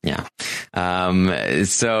 Yeah.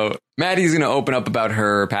 So Maddie's going to open up about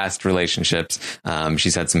her past relationships.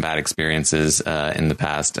 She's had some bad experiences in the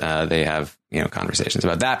past. They have, conversations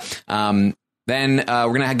about that. Then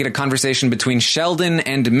we're going to get a conversation between Sheldon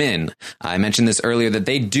and Min. I mentioned this earlier, that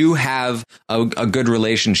they do have a good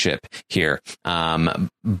relationship here.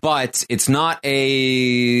 But it's not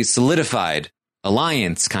a solidified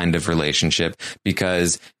alliance kind of relationship,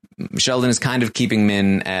 because Sheldon is kind of keeping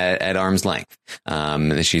Min at arm's length.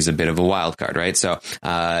 She's a bit of a wild card, right? So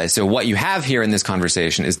what you have here in this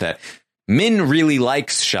conversation is that Min really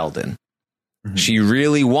likes Sheldon. Mm-hmm. She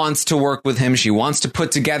really wants to work with him. She wants to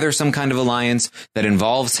put together some kind of alliance that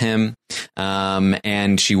involves him.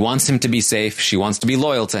 And she wants him to be safe. She wants to be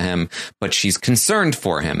loyal to him, but she's concerned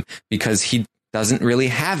for him because he doesn't really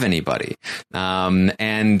have anybody.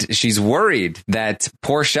 And she's worried that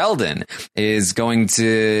poor Sheldon is going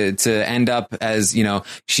to end up as,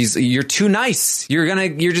 you're too nice.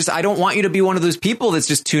 I don't want you to be one of those people that's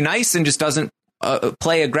just too nice and just doesn't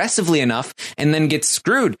play aggressively enough and then gets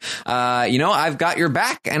screwed. I've got your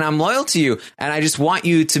back and I'm loyal to you and I just want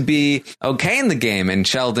you to be okay in the game. And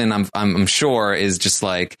Sheldon, I'm sure, is just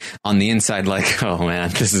like on the inside, like, oh man,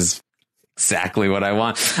 this is exactly what I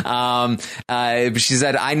want. She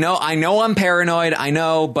said, I know I'm paranoid. I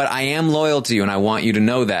know, but I am loyal to you and I want you to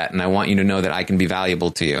know that. And I want you to know that I can be valuable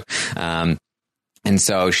to you. And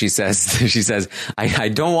so she says, I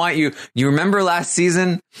don't want you. You remember last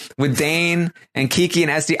season with Dane and Kiki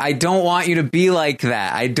and Esty? I don't want you to be like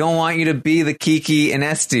that. I don't want you to be the Kiki and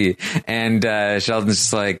Esty. And Sheldon's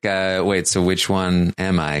just like, wait, so which one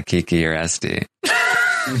am I, Kiki or Esty?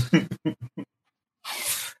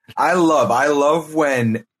 I love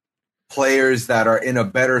when players that are in a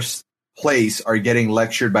better place are getting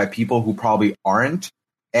lectured by people who probably aren't.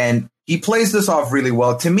 And he plays this off really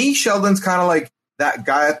well. To me, Sheldon's kind of like that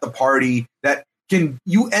guy at the party that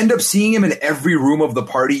you end up seeing him in every room of the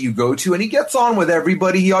party you go to, and he gets on with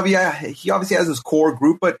everybody. He obviously has his core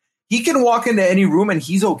group, but he can walk into any room and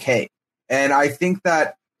he's okay. And I think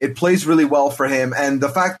that it plays really well for him. And the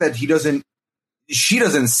fact that she doesn't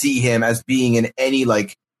see him as being in any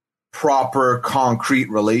like proper concrete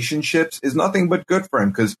relationships is nothing but good for him,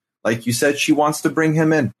 because like you said, she wants to bring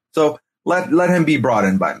him in. So let him be brought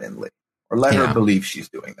in by Min Lee, or let her believe she's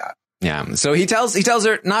doing that. Yeah. So he tells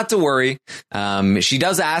her not to worry. She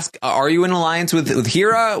does ask, are you in alliance with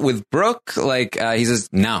Hera, with Brooke? He says,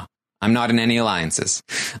 no, I'm not in any alliances.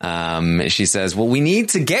 She says, well, we need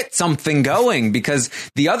to get something going because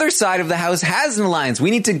the other side of the house has an alliance. We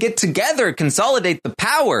need to get together, consolidate the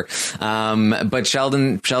power. But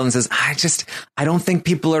Sheldon says, I don't think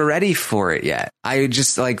people are ready for it yet.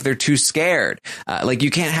 They're too scared. You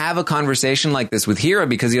can't have a conversation like this with Hera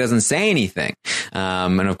because he doesn't say anything.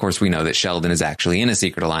 And of course we know that Sheldon is actually in a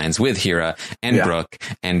secret alliance with Hera and Brooke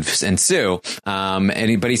and Sue.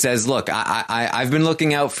 But he says, look, I've been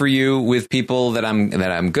looking out for you with people that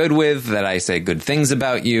I'm good with, that I say good things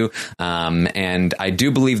about you. And I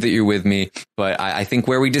do believe that you're with me, but I think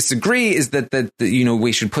where we disagree is that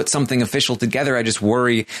we should put something official together. I just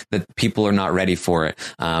worry that people are not ready for it.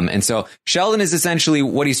 And so Sheldon is essentially,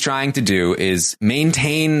 what he's trying to do is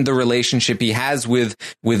maintain the relationship he has with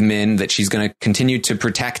Min, that she's going to continue to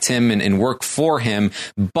protect him and work for him,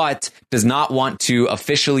 but does not want to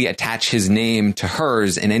officially attach his name to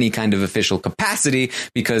hers in any kind of official capacity,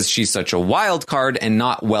 because she she's such a wild card and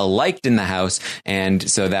not well liked in the house. And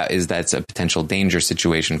so that's a potential danger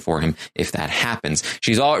situation for him if that happens.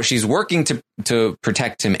 She's working to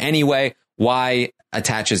protect him anyway. Why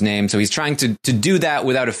attach his name? So he's trying to do that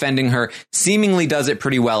without offending her. Seemingly does it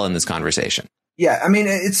pretty well in this conversation. Yeah, I mean,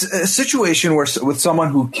 it's a situation where with someone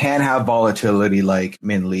who can have volatility like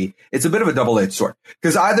Min Lee, it's a bit of a double-edged sword.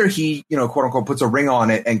 Because either he, quote unquote, puts a ring on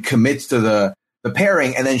it and commits to the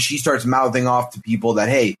pairing, and then she starts mouthing off to people that,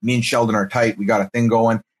 hey, me and Sheldon are tight, we got a thing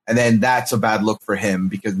going. And then that's a bad look for him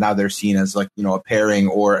because now they're seen as like, a pairing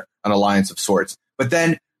or an alliance of sorts. But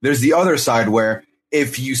then there's the other side where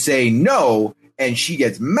if you say no, and she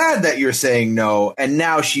gets mad that you're saying no, and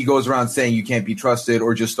now she goes around saying you can't be trusted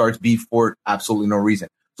or just starts beef for absolutely no reason.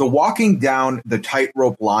 So walking down the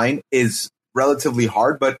tightrope line is relatively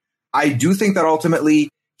hard, but I do think that ultimately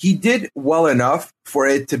he did well enough for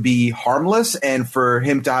it to be harmless and for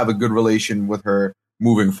him to have a good relation with her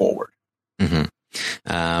moving forward. Mm-hmm.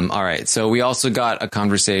 All right. So we also got a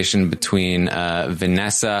conversation between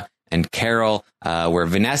Vanessa and Carol, where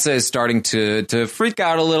Vanessa is starting to freak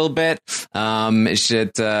out a little bit. I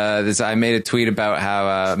made a tweet about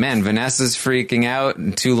how, Vanessa's freaking out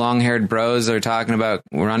and two long-haired bros are talking about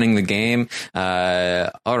running the game.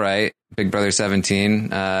 All right. Big Brother 17.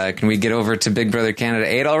 Can we get over to Big Brother Canada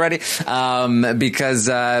 8 already? Because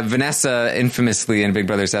Vanessa infamously in Big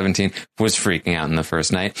Brother 17 was freaking out in the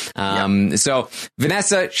first night. So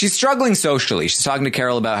Vanessa, she's struggling socially. She's talking to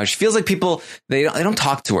Carol about how she feels like people, they don't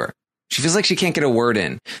talk to her. She feels like she can't get a word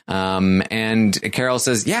in. And Carol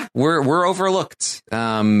says, yeah, we're overlooked.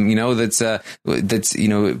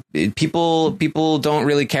 People don't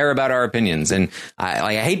really care about our opinions. And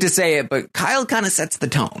I hate to say it, but Kyle kind of sets the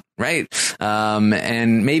tone, right?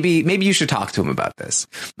 And maybe you should talk to him about this.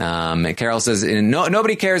 And Carol says,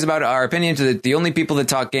 nobody cares about our opinion. The only people that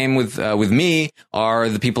talk game with me are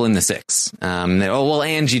the people in the six.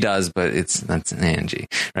 Angie does, but that's Angie,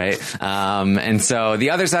 right? And so the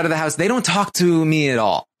other side of the house, they don't talk to me at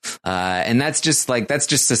all. And that's just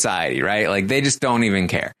society, right? Like they just don't even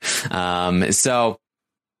care. So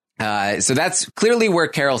that's clearly where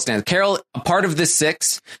Carol stands. Carol, a part of the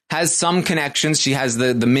six, has some connections. She has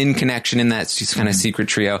the Min connection in that she's kind of secret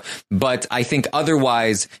trio, but I think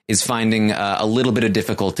otherwise is finding a little bit of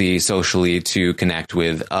difficulty socially to connect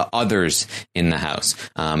with others in the house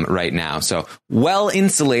right now. So well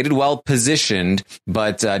insulated, well positioned,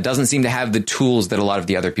 but doesn't seem to have the tools that a lot of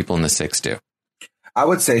the other people in the six do. I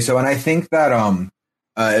would say so. And I think that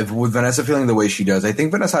if with Vanessa feeling the way she does, I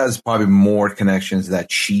think Vanessa has probably more connections than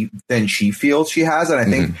she feels she has. And I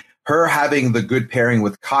think her having the good pairing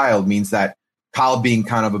with Kyle means that Kyle being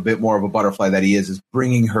kind of a bit more of a butterfly that he is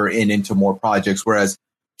bringing her into more projects. Whereas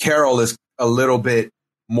Carol is a little bit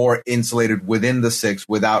more insulated within the six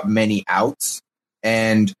without many outs.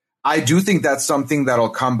 And I do think that's something that'll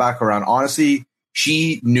come back around. Honestly,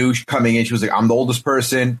 she knew coming in, she was like, I'm the oldest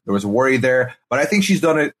person. There was a worry there, but I think she's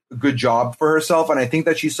done a good job for herself. And I think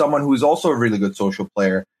that she's someone who is also a really good social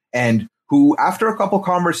player and who, after a couple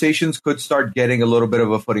conversations, could start getting a little bit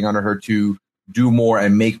of a footing under her to do more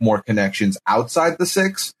and make more connections outside the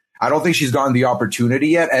six. I don't think she's gotten the opportunity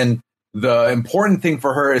yet. And the important thing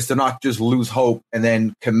for her is to not just lose hope and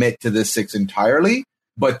then commit to this six entirely,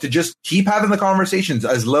 but to just keep having the conversations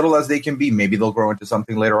as little as they can be. Maybe they'll grow into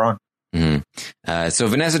something later on. Mm-hmm. So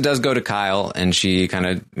Vanessa does go to Kyle and she kind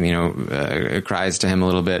of, cries to him a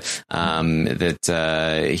little bit,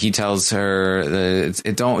 that, he tells her,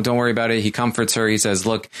 don't worry about it. He comforts her. He says,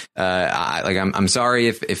 look, I'm sorry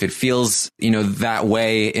if it feels, that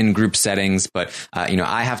way in group settings, but,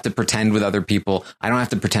 I have to pretend with other people. I don't have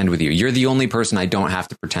to pretend with you. You're the only person I don't have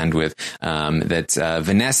to pretend with.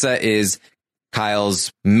 Vanessa is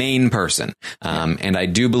Kyle's main person. And I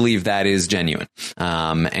do believe that is genuine.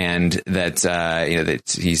 And that, that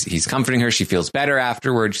he's comforting her. She feels better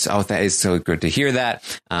afterwards. Oh, that is so good to hear that.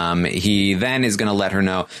 He then is going to let her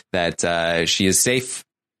know that, she is safe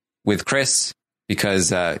with Chris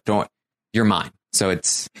because, you're mine. So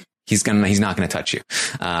he's not going to touch you.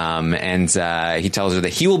 And he tells her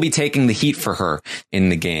that he will be taking the heat for her in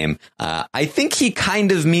the game. I think he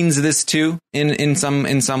kind of means this too in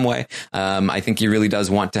some way. I think he really does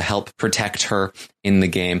want to help protect her in the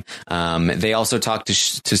game. They also talk to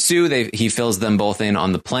Sue. He fills them both in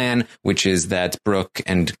on the plan, which is that Brooke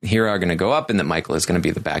and Hira are going to go up and that Michael is going to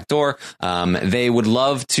be the back door. They would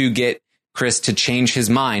love to get Chris to change his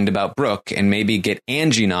mind about Brooke and maybe get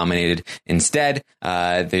Angie nominated instead.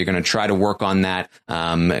 They're going to try to work on that.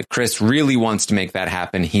 Chris really wants to make that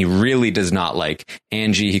happen. He really does not like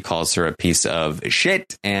Angie. He calls her a piece of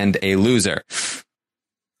shit and a loser.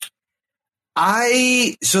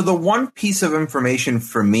 So the one piece of information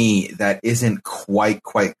for me that isn't quite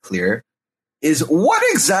clear is what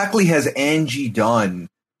exactly has Angie done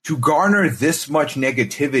to garner this much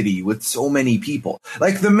negativity with so many people?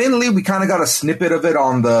 Like the Min Lee, we kind of got a snippet of it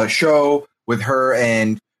on the show with her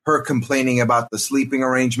and her complaining about the sleeping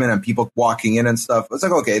arrangement and people walking in and stuff. It's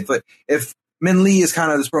like, okay, but if Min Lee is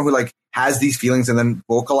kind of this person who like has these feelings and then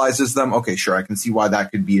vocalizes them, okay, sure, I can see why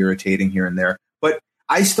that could be irritating here and there. But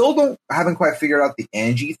I still haven't quite figured out the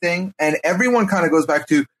Angie thing. And everyone kind of goes back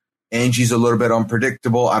to Angie's a little bit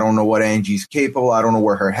unpredictable. I don't know what Angie's capable. I don't know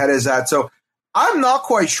where her head is at. So I'm not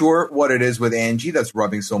quite sure what it is with Angie that's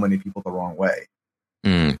rubbing so many people the wrong way.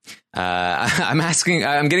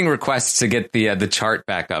 I'm getting requests to get the chart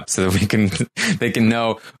back up so that they can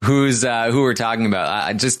know who we're talking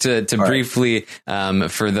about. Just to briefly,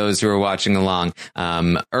 for those who are watching along,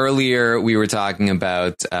 earlier we were talking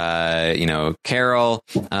about, Carol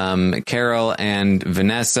and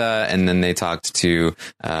Vanessa, and then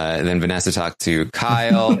then Vanessa talked to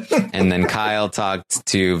Kyle, and then Kyle talked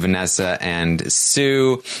to Vanessa and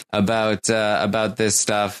Sue about this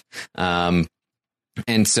stuff.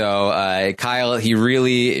 And so Kyle, he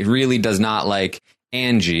really does not like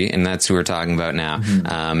Angie, and that's who we're talking about now.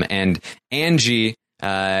 Mm-hmm. And Angie,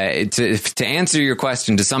 to answer your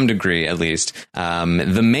question to some degree, at least,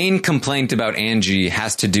 the main complaint about Angie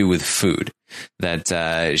has to do with food.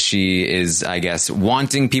 That she is, I guess,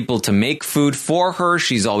 wanting people to make food for her.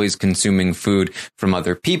 She's always consuming food from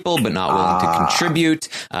other people, but not willing to contribute.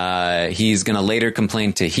 He's going to later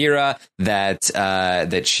complain to Hira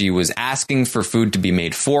that she was asking for food to be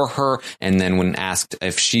made for her. And then when asked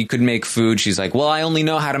if she could make food, she's like, well, I only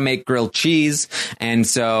know how to make grilled cheese. And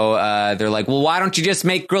so they're like, well, why don't you just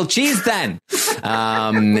make grilled cheese then?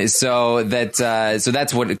 So that's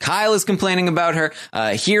what Kyle is complaining about her.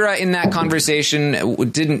 Hira in that conversation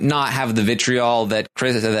did not have the vitriol that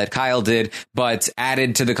Kyle did, but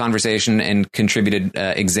added to the conversation and contributed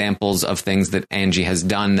examples of things that Angie has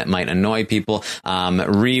done that might annoy people.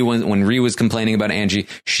 When Ree was complaining about Angie,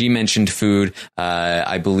 she mentioned food.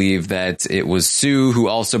 I believe that it was Sue who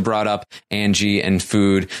also brought up Angie and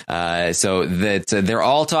food. So that they're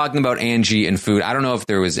all talking about Angie and food. I don't know if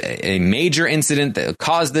there was a major incident that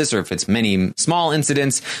caused this or if it's many small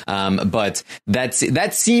incidents, but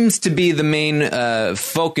that seems to be the main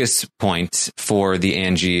focus point for the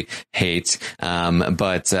Angie hate.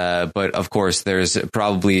 But of course, there's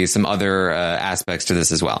probably some other aspects to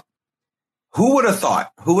this as well. Who would have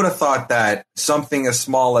thought? Who would have thought that something as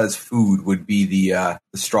small as food would be the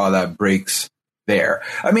straw that breaks there?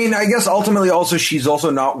 I mean, I guess ultimately also she's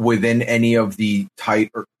also not within any of the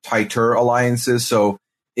tighter alliances, so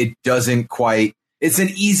it doesn't quite. It's an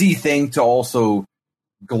easy thing to also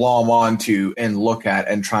glom onto and look at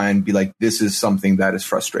and try and be like, this is something that is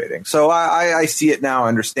frustrating. So I see it now,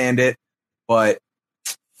 understand it, but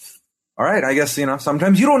all right, I guess,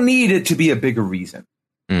 sometimes you don't need it to be a bigger reason.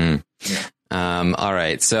 Mm. Yeah. All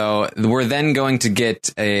right. So we're then going to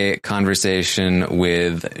get a conversation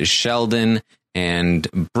with Sheldon and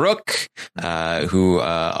Brooke, who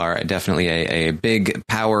are definitely a big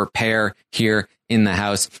power pair here in the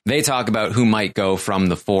house. They talk about who might go from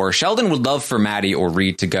the four. Sheldon would love for Maddie or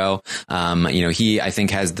Reed to go. He, I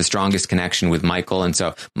think, has the strongest connection with Michael. And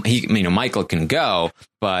so Michael can go,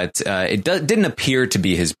 but it didn't appear to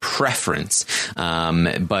be his preference.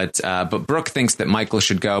 But Brooke thinks that Michael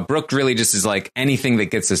should go. Brooke really just is like, anything that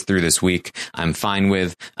gets us through this week, I'm fine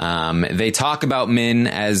with. They talk about Min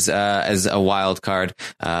as a wild card,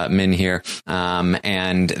 Min here.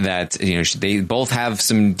 And that, they both have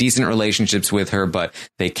some decent relationships with her, but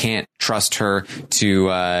they can't trust her to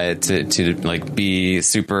like be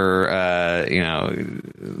super,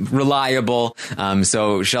 reliable.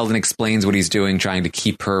 So Sheldon explains what he's doing, trying to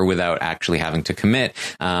keep her without actually having to commit.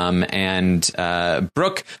 And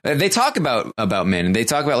Brooke, they talk about Min, and they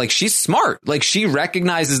talk about like she's smart, like she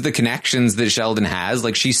recognizes the connections that Sheldon has,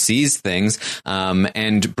 like she sees things.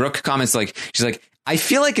 And Brooke comments like, she's like, I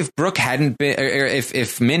feel like if Brooke hadn't been, or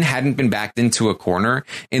if Min hadn't been backed into a corner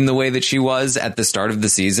in the way that she was at the start of the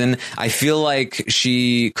season, I feel like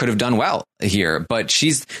she could have done well here. But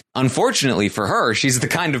she's, unfortunately for her, she's the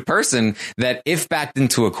kind of person that if backed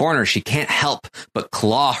into a corner, she can't help but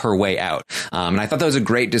claw her way out. And I thought that was a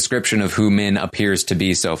great description of who Min appears to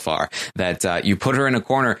be so far. That you put her in a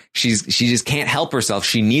corner, she just can't help herself.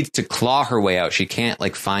 She needs to claw her way out. She can't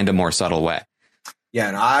like find a more subtle way. Yeah,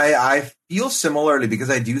 and I feel similarly because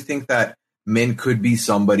I do think that Min could be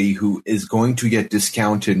somebody who is going to get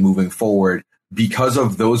discounted moving forward because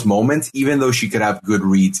of those moments, even though she could have good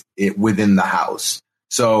reads within the house.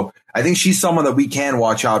 So I think she's someone that we can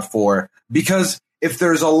watch out for because if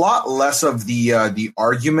there's a lot less of the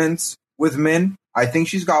arguments with Min, I think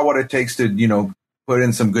she's got what it takes to, you know, put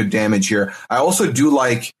in some good damage here. I also do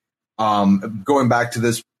like going back to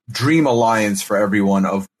this dream alliance for everyone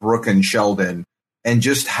of Brooke and Sheldon, and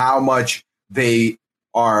just how much they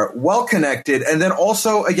are well connected. And then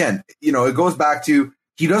also, again, you know, it goes back to,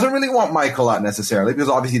 he doesn't really want Michael out necessarily, because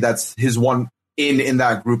obviously that's his one in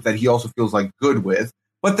that group that he also feels like good with.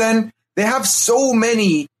 But then they have so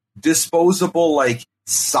many disposable like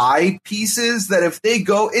side pieces that if they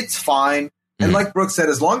go, it's fine. And like Brooke said,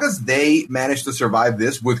 as long as they manage to survive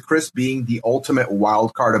this, with Chris being the ultimate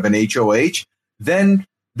wild card of an HOH, then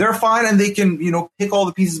they're fine, and they can, you know, pick all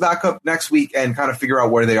the pieces back up next week and kind of figure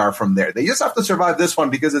out where they are from there. They just have to survive this one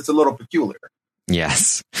because it's a little peculiar.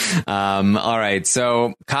 Yes. All right.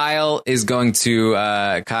 So Kyle is going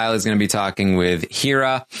to be talking with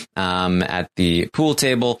Hira at the pool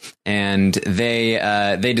table, and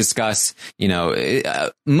they discuss, you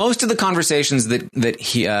know, most of the conversations that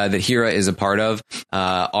Hira is a part of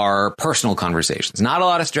are personal conversations. Not a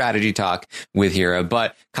lot of strategy talk with Hira,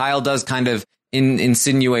 but Kyle does kind of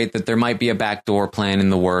insinuate that there might be a backdoor plan in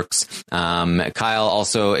the works. Kyle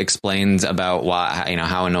also explains about why, you know,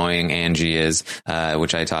 how annoying Angie is,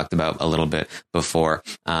 which I talked about a little bit before.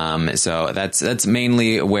 So that's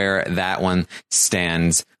mainly where that one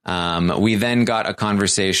stands. We then got a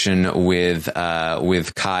conversation with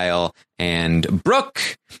Kyle and Brooke,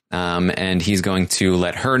 and he's going to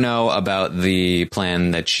let her know about the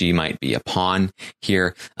plan that she might be a pawn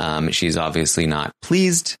here. She's obviously not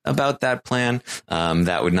pleased about that plan.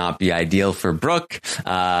 That would not be ideal for Brooke.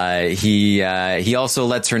 He also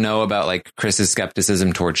lets her know about like Chris's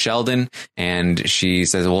skepticism towards Sheldon, and she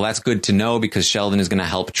says, well, that's good to know, because Sheldon is going to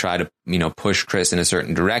help try to, you know, push Chris in a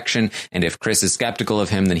certain direction. And if Chris is skeptical of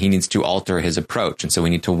him, then he needs to alter his approach. And so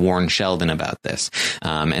we need to warn Sheldon about this.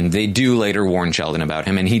 And they do later warn Sheldon about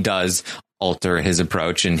him, and he does alter his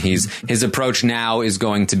approach. And his approach now is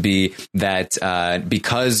going to be that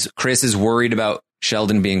because Chris is worried about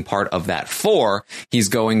Sheldon being part of that 4, he's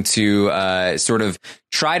going to sort of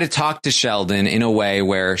try to talk to Sheldon in a way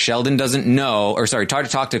where Sheldon doesn't know, or sorry, try to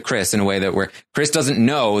talk to Chris in a way that where Chris doesn't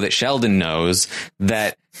know that Sheldon knows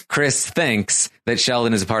that Chris thinks that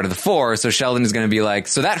Sheldon is a part of the 4. So Sheldon is going to be like,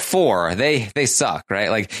 so that 4, they suck, right?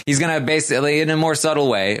 Like he's going to basically, in a more subtle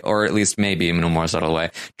way, or at least maybe in a more subtle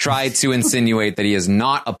way, try to insinuate that he is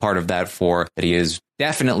not a part of that 4, that he is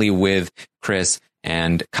definitely with Chris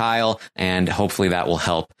and Kyle, and hopefully that will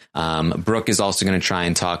help. Brooke is also going to try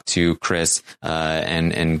and talk to Chris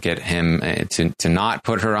and get him to not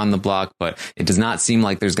put her on the block, but it does not seem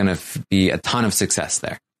like there's going to be a ton of success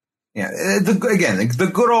there. Yeah, the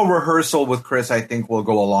good old rehearsal with Chris, I think, will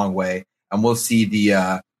go a long way, and we'll see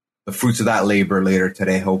the fruits of that labor later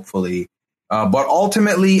today, hopefully. But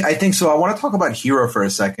ultimately, I think so. I want to talk about Hira for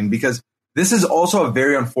a second, because this is also a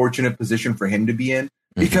very unfortunate position for him to be in,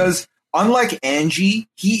 because unlike Angie,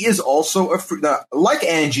 he is also like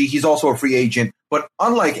Angie, he's also a free agent, but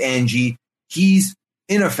unlike Angie, he's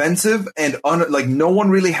inoffensive, and like no one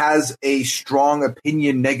really has a strong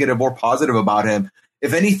opinion, negative or positive, about him.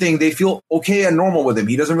 If anything, they feel okay and normal with him.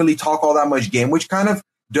 He doesn't really talk all that much game, which kind of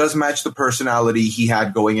does match the personality he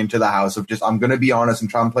had going into the house of just, I'm going to be honest and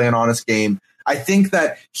try and play an honest game. I think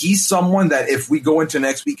that he's someone that if we go into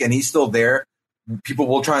next week and he's still there, people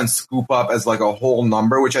will try and scoop up as like a whole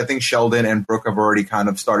number, which I think Sheldon and Brooke have already kind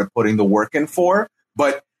of started putting the work in for,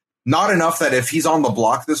 but not enough that if he's on the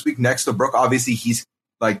block this week next to Brooke, obviously he's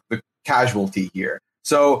like the casualty here.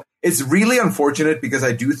 So it's really unfortunate, because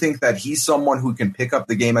I do think that he's someone who can pick up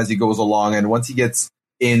the game as he goes along. And once he gets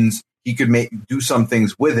ins, he could do some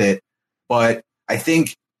things with it. But I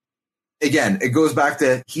think, again, it goes back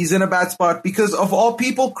to he's in a bad spot because of all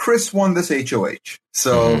people, Chris won this HOH.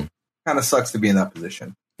 So kind of sucks to be in that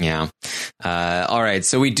position. Yeah. All right.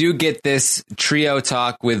 So we do get this trio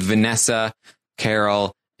talk with Vanessa,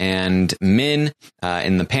 Carol, and Min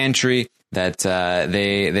in the pantry. That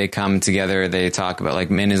they come together. They talk about, like,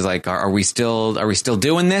 Min is like, are we still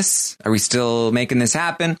doing this? Are we still making this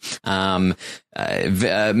happen?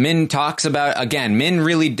 Min talks about, again, Min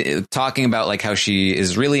really talking about like how she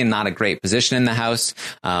is really in not a great position in the house.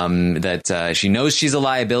 That she knows she's a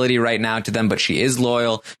liability right now to them, but she is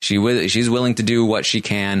loyal. She's willing to do what she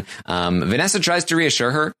can. Vanessa tries to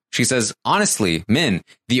reassure her. She says, honestly, Min,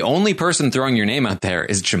 the only person throwing your name out there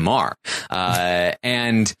is Jamar.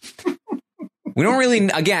 And we don't really,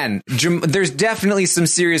 again, there's definitely some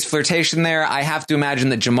serious flirtation there. I have to imagine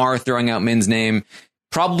that Jamar throwing out Min's name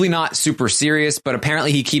Probably not super serious, but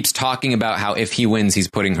apparently he keeps talking about how if he wins, he's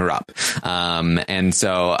putting her up. And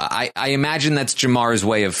so I imagine that's Jamar's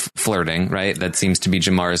way of flirting, right? That seems to be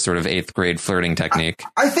Jamar's sort of 8th grade flirting technique.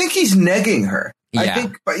 I think he's negging her. Yeah. I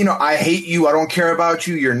think, but I hate you. I don't care about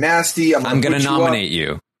you. You're nasty. I'm going to nominate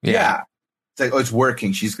you. Yeah. It's like, oh, it's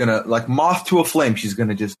working. She's going to, like moth to a flame. She's going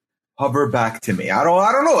to just hover back to me. I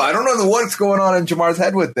don't know. I don't know what's going on in Jamar's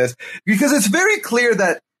head with this, because it's very clear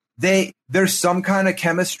that there's some kind of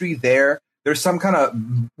chemistry there. There's some kind of,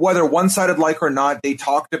 whether one-sided like or not, they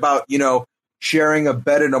talked about, sharing a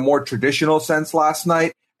bed in a more traditional sense last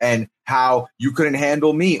night, and how you couldn't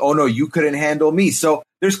handle me. Oh no, you couldn't handle me. So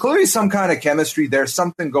there's clearly some kind of chemistry. There's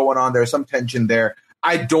something going on. There's some tension there.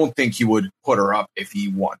 I don't think he would put her up if he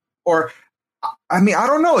won. Or, I mean, I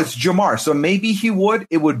don't know. It's Jamar. So maybe he would.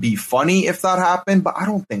 It would be funny if that happened, but I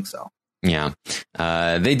don't think so. Yeah.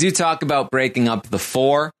 They do talk about breaking up the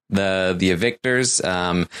 4, the evictors.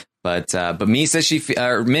 But Min says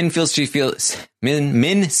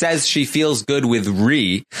Min says she feels good with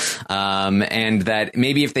Ree, and that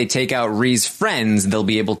maybe if they take out Ree's friends, they'll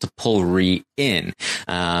be able to pull Ree in.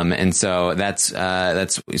 And so that's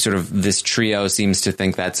sort of, this trio seems to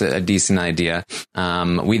think that's a decent idea.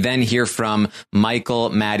 We then hear from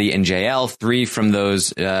Michael, Maddie, and JL, 3 from those,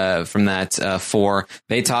 from that 4.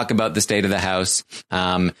 They talk about the state of the house.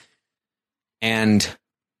 And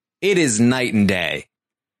it is night and day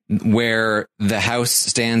where the house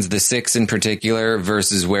stands, the 6 in particular,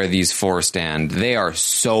 versus where these 4 stand. They are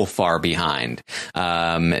so far behind.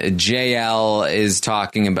 JL is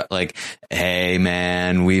talking about like, hey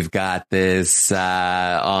man, we've got this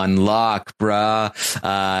on lock, bruh.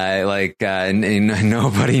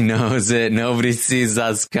 Nobody knows it. Nobody sees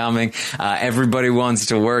us coming. Everybody wants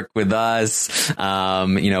to work with us.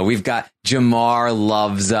 We've got Jamar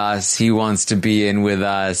loves us. He wants to be in with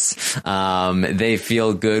us. They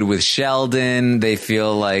feel good with Sheldon. They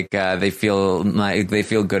feel like they feel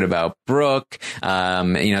good about Brooke.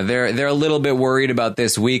 They're a little bit worried about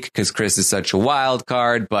this week because Chris is such a wild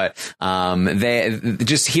card, but they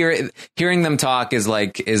just hearing them talk is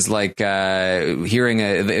like going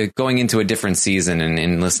into a different season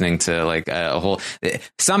and listening to like a whole,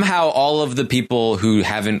 somehow all of the people who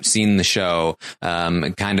haven't seen the show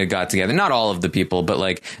kind of got together. Not all of the people, but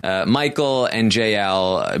like Michael and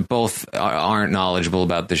JL both aren't knowledgeable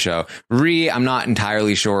about the show. Ree, I'm not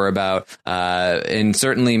entirely sure about, and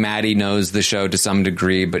certainly Maddie knows the show to some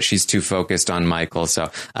degree, but she's too focused on Michael.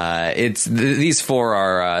 So these 4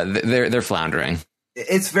 are they're floundering.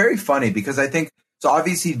 It's very funny because I think so.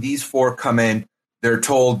 Obviously, these 4 come in. They're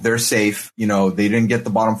told they're safe. They didn't get the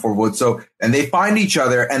bottom 4 votes. So, and they find each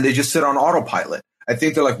other and they just sit on autopilot. I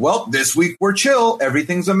think they're like, well, this week we're chill.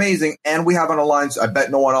 Everything's amazing. And we have an alliance. I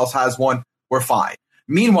bet no one else has one. We're fine.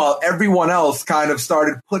 Meanwhile, everyone else kind of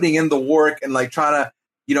started putting in the work and like trying to,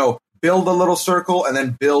 build a little circle and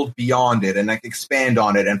then build beyond it and like expand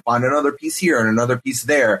on it and find another piece here and another piece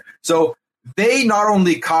there. So they not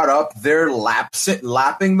only caught up, they're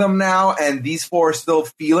lapping them now. And these 4 are still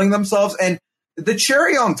feeling themselves. And the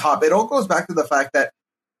cherry on top, it all goes back to the fact that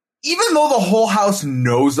even though the whole house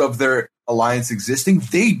knows of their alliance existing,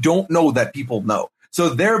 they don't know that people know. So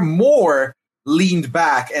they're more leaned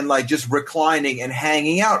back and like just reclining and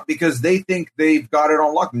hanging out because they think they've got it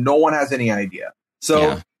on lock. No one has any idea.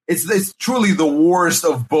 So it's truly the worst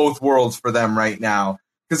of both worlds for them right now.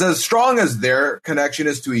 Because as strong as their connection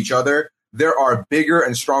is to each other, there are bigger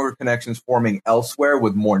and stronger connections forming elsewhere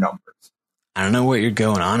with more numbers. I don't know what you're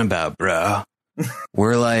going on about, bro.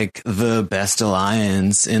 We're like the best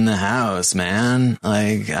alliance in the house, man.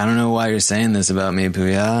 Like, I don't know why you're saying this about me,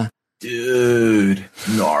 Puya. Dude,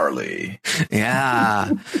 gnarly. Yeah,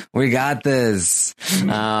 we got this.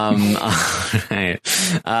 All right.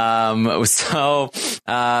 So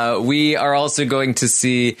we are also going to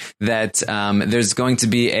see that there's going to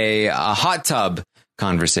be a hot tub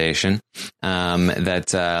conversation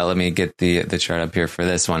that let me get the chart up here for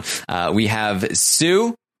this one. We have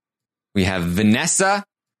Sue, we have Vanessa,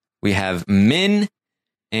 we have Min,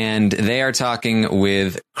 and they are talking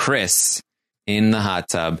with Chris in the hot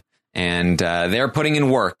tub. And they're putting in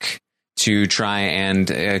work to try and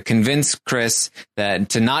convince Chris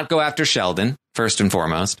that to not go after Sheldon, first and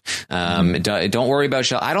foremost. Don't worry about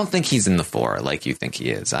Sheldon. I don't think he's in the 4 like you think he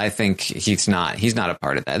is. I think he's not a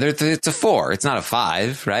part of that. It's a 4. It's not a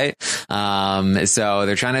 5, right? So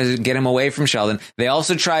they're trying to get him away from Sheldon. They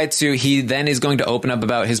also he then is going to open up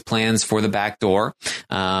about his plans for the back door.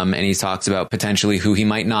 And he talks about potentially who he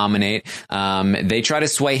might nominate. They try to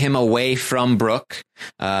sway him away from Brooke,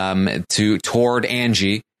 toward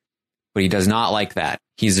Angie, but he does not like that.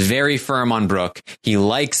 He's very firm on Brooke. He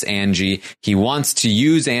likes Angie. He wants to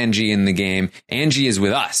use Angie in the game. Angie is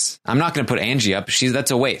with us. I'm not going to put Angie up.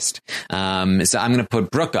 That's a waste. So I'm going to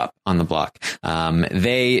put Brooke up on the block.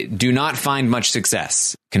 They do not find much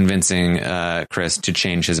success convincing Chris to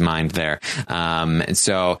change his mind there.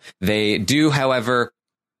 So they do, however,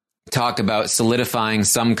 talk about solidifying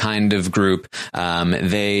some kind of group.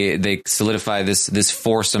 They solidify this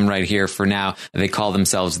foursome right here for now. They call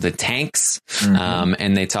themselves the Tanks.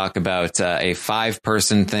 And they talk about a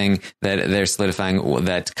 5-person thing that they're solidifying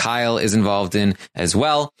that Kyle is involved in as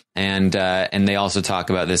well. And they also talk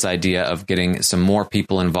about this idea of getting some more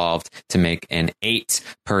people involved to make an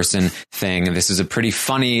 8-person thing. This is a pretty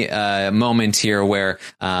funny moment here where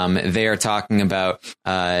they are talking about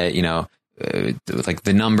like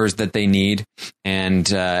the numbers that they need, and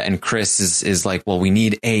Chris is like, well, we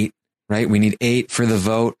need 8, right? We need 8 for the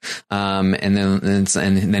vote. And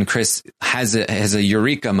then Chris has a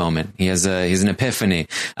eureka moment. He's an epiphany.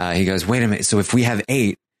 He goes, wait a minute. So if we have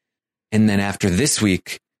 8, and then after this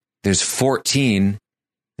week, there's 14,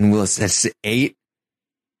 and that's 8,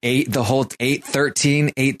 the whole 8,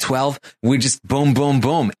 13, 8, 12. We just boom, boom,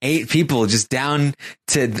 boom. 8 people just down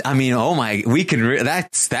to, oh my, we can,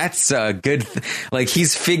 that's a good, like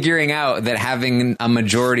he's figuring out that having a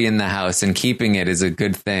majority in the House and keeping it is a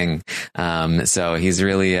good thing. So he's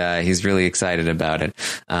really excited about it.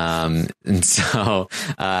 And so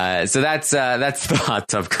that's the hot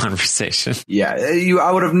tub conversation. Yeah.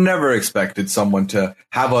 I would have never expected someone to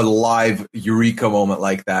have a live eureka moment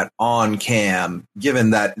like that on cam, given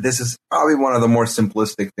that this is probably one of the more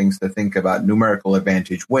simplistic things to think about. Numerical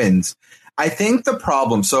advantage wins. I think the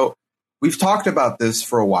problem, so we've talked about this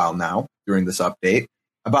for a while now during this update,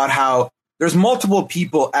 about how there's multiple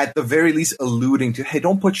people at the very least alluding to, hey,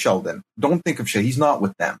 don't put Sheldon. Don't think of Sheldon. He's not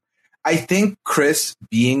with them. I think Chris,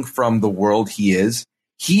 being from the world he is,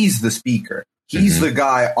 he's the speaker. He's the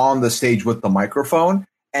guy on the stage with the microphone,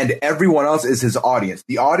 and everyone else is his audience.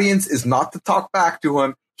 The audience is not to talk back to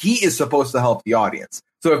him. He is supposed to help the audience.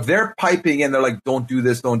 So if they're piping in, they're like, don't do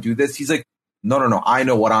this, don't do this. He's like, no, I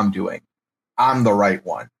know what I'm doing. I'm the right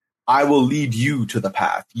one. I will lead you to the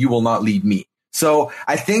path. You will not lead me. So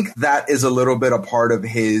I think that is a little bit a part of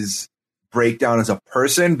his breakdown as a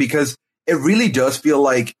person, because it really does feel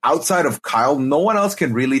like outside of Kyle, no one else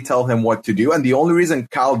can really tell him what to do. And the only reason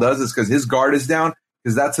Kyle does is because his guard is down,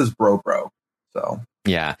 because that's his bro. So.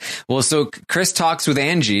 Yeah. Well, so Chris talks with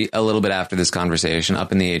Angie a little bit after this conversation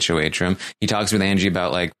up in the HOH room. He talks with Angie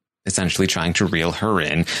about like essentially trying to reel her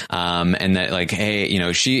in. And that like,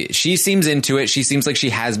 hey, she seems into it. She seems like she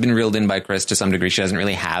has been reeled in by Chris to some degree. She doesn't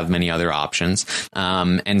really have many other options.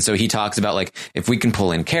 And so he talks about like, if we can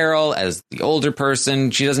pull in Carol as the older person,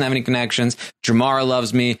 she doesn't have any connections. Jamara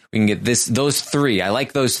loves me. We can get those 3. I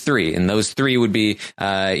like those 3. And those 3 would be,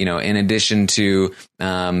 in addition to,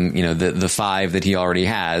 the 5 that he already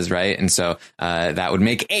has. Right. And so, that would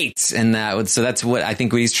make 8. And so that's what I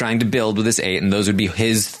think he's trying to build with this 8. And those would be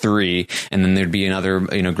his 3. And then there'd be another,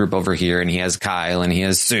 group over here, and he has Kyle and he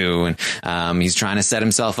has Sue, and he's trying to set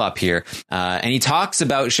himself up here. And he talks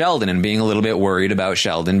about Sheldon and being a little bit worried about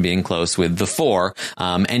Sheldon being close with the 4.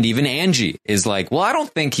 And even Angie is like, well, I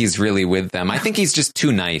don't think he's really with them. I think he's just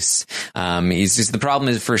too nice. The problem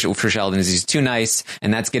is for Sheldon is he's too nice,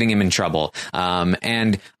 and that's getting him in trouble.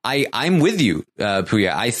 And I'm with you,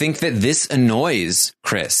 Puya. I think that this annoys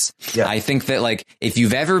Chris. Yeah. I think that like, if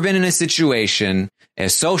you've ever been in a situation, a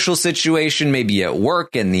social situation, maybe at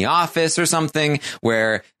work, in the office or something,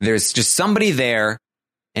 where there's just somebody there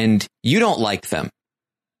and you don't like them.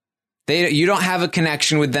 You don't have a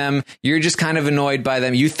connection with them. You're just kind of annoyed by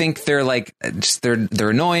them. You think they're like, they're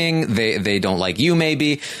annoying. They don't like you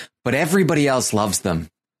maybe, but everybody else loves them.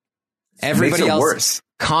 Everybody else worse.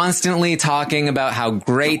 Constantly talking about how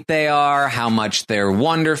great they are, how much they're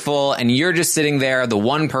wonderful. And you're just sitting there, the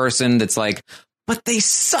one person that's like, but they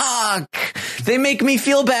suck. They make me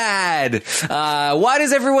feel bad. Why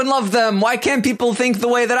does everyone love them? Why can't people think the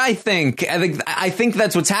way that I think? I think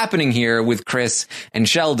that's what's happening here with Chris and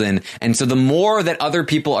Sheldon. And so the more that other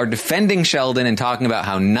people are defending Sheldon and talking about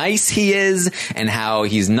how nice he is and how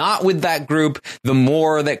he's not with that group, the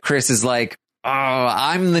more that Chris is like, oh,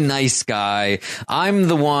 I'm the nice guy. I'm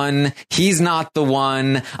the one. He's not the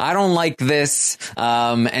one. I don't like this.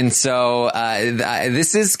 And so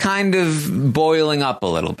this is kind of boiling up a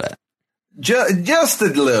little bit. Just a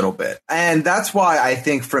little bit. And that's why I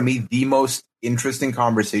think for me, the most interesting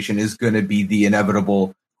conversation is going to be the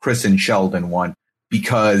inevitable Chris and Sheldon one,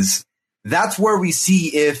 because that's where we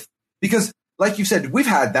see because like you said, we've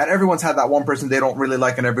had that. Everyone's had that one person they don't really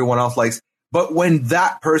like and everyone else likes. But when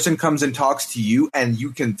that person comes and talks to you and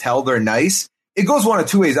you can tell they're nice, it goes one of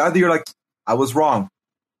two ways. Either you're like, I was wrong,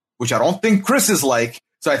 which I don't think Chris is like.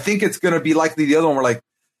 So I think it's going to be likely the other one. We're like,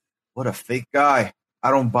 what a fake guy.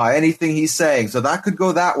 I don't buy anything he's saying. So that could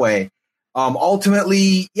go that way.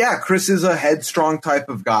 Ultimately, yeah, Chris is a headstrong type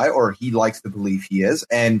of guy, or he likes to believe he is,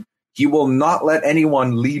 and he will not let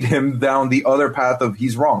anyone lead him down the other path of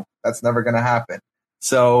he's wrong. That's never going to happen.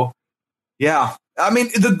 So, yeah. I mean,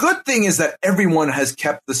 the good thing is that everyone has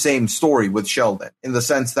kept the same story with Sheldon, in the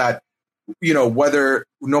sense that, you know,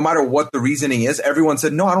 no matter what the reasoning is, everyone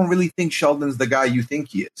said, no, I don't really think Sheldon's the guy you think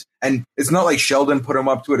he is. And it's not like Sheldon put him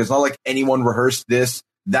up to it. It's not like anyone rehearsed this.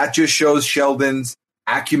 That just shows Sheldon's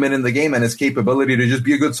acumen in the game and his capability to just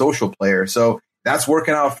be a good social player. So that's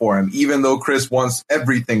working out for him, even though Chris wants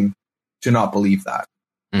everything to not believe that.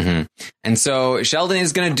 Mm-hmm. And so Sheldon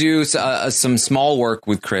is going to do some small work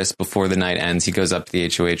with Chris before the night ends. He goes up to the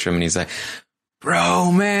HOH room and he's like,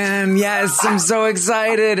 bro, man, yes, I'm so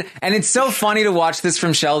excited. And it's so funny to watch this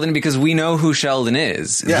from Sheldon because we know who Sheldon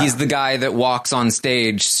is. Yeah. He's the guy that walks on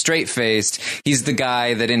stage straight-faced. He's the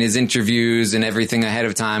guy that in his interviews and everything ahead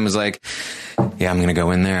of time was like, yeah, I'm going to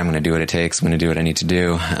go in there. I'm going to do what it takes. I'm going to do what I need to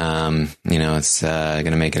do. It's going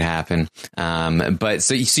to make it happen. But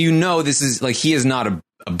so you know, this is like, he is not a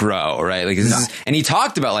bro, right? Like, and he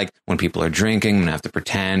talked about like, when people are drinking, I'm gonna have to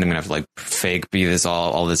pretend, I'm gonna have to like fake be this,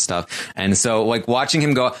 all this stuff. And so like watching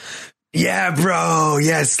him go, yeah, bro,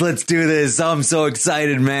 yes, let's do this. I'm so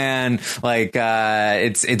excited, man. Like,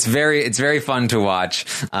 it's very fun to watch.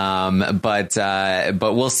 But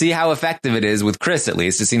we'll see how effective it is with Chris, at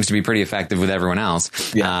least. It seems to be pretty effective with everyone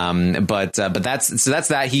else. Yeah. But that's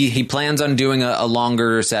that. He plans on doing a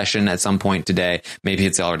longer session at some point today. Maybe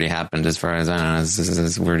it's already happened, as far as I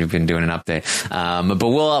don't know. We've been doing an update. But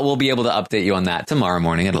we'll be able to update you on that tomorrow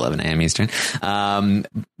morning at 11 a.m. Eastern.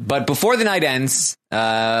 But before the night ends,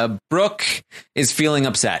 Brooke is feeling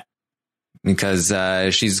upset because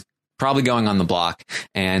she's probably going on the block,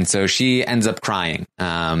 and so she ends up crying.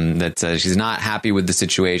 She's not happy with the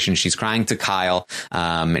situation. She's crying to Kyle.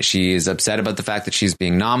 She is upset about the fact that she's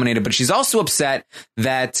being nominated, but she's also upset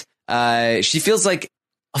that she feels like,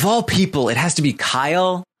 of all people, it has to be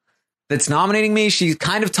Kyle that's nominating me. She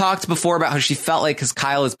kind of talked before about how she felt like, because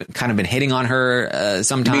Kyle has kind of been hitting on her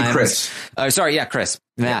sometimes. You mean Chris? Chris.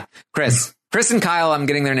 Yeah, Chris. Chris and Kyle, I'm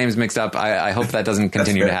getting their names mixed up. I hope that doesn't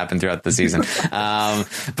continue to happen throughout the season.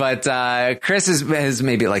 But Chris has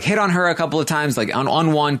maybe like hit on her a couple of times, like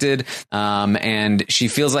unwanted. And she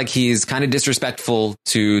feels like he's kind of disrespectful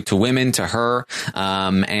to women, to her.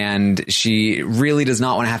 And she really does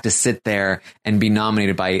not want to have to sit there and be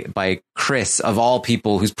nominated by Chris, of all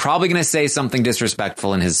people, who's probably going to say something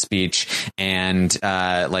disrespectful in his speech. And she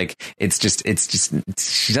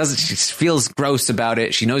feels gross about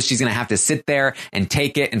it. She knows she's going to have to sit there and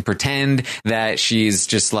take it and pretend that she's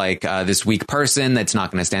just like this weak person that's not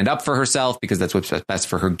going to stand up for herself because that's what's best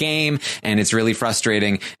for her game. And it's really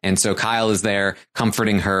frustrating. And so Kyle is there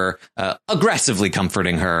comforting her, aggressively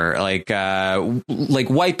comforting her, like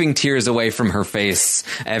wiping tears away from her face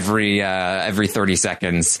every 30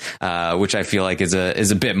 seconds, which I feel like is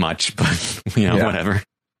a bit much, but whatever.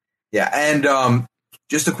 Yeah. And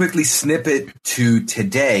just to quickly snip it to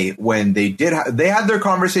today, when they had their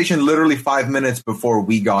conversation literally 5 minutes before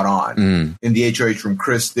we got on in the HOH room.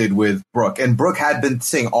 Chris did with Brooke, and Brooke had been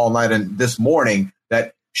saying all night and this morning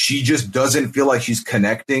that she just doesn't feel like she's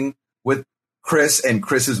connecting with Chris, and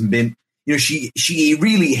Chris has been, she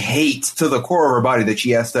really hates to the core of her body that she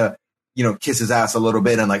has to, kiss his ass a little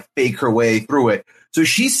bit and like fake her way through it. So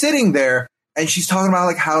she's sitting there and she's talking about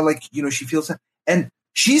like how she feels, and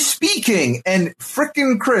she's speaking, and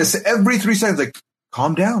frickin' Chris every 3 seconds, like,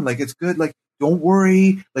 calm down. Like, it's good. Like, don't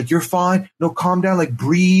worry. Like, you're fine. No, calm down. Like,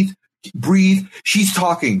 breathe. She's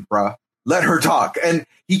talking, bruh. Let her talk. And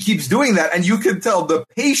he keeps doing that. And you can tell the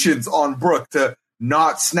patience on Brooke to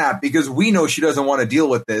not snap, because we know she doesn't want to deal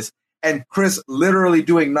with this. And Chris literally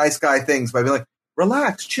doing nice guy things by being like,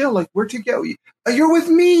 relax, chill. Like, we're together. You're with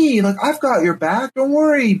me. Like, I've got your back. Don't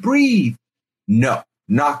worry. Breathe. No,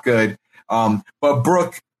 not good. But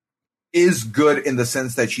Brooke is good in the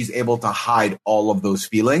sense that she's able to hide all of those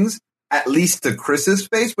feelings, at least to Chris's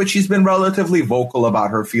face, but she's been relatively vocal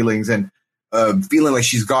about her feelings and feeling like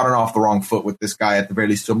she's gotten off the wrong foot with this guy, at the very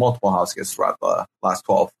least, to multiple house guests throughout the last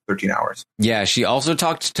 12, 13 hours. Yeah, she also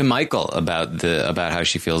talked to Michael about how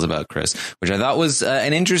she feels about Chris, which I thought was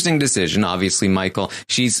an interesting decision. Obviously, Michael,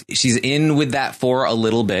 she's in with that for a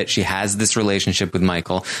little bit. She has this relationship with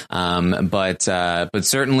Michael, but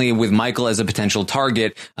certainly with Michael as a potential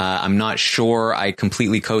target, I'm not sure I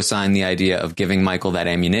completely co-sign the idea of giving Michael that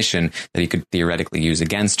ammunition that he could theoretically use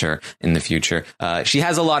against her in the future. She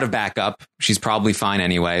has a lot of backup. she's probably fine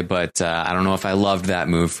anyway, but I don't know if I loved that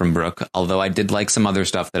move from Brooke, although I did like some other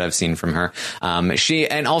stuff that I've seen from her.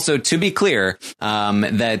 And also, to be clear,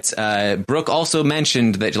 that Brooke also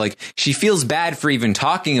mentioned that like she feels bad for even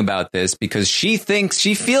talking about this because she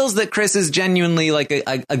feels that Chris is genuinely like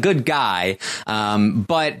a good guy,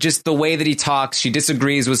 but just the way that he talks, she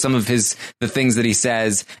disagrees with some of the things that he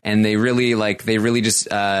says, and they really just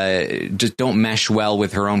don't mesh well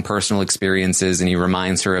with her own personal experiences, and he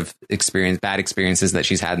reminds her of bad experiences that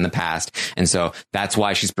she's had in the past, and so that's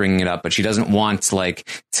why she's bringing it up. But she doesn't want like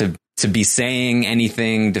to be saying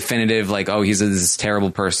anything definitive like, oh, he's this terrible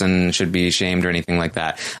person, should be shamed or anything like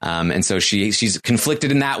that. And so she's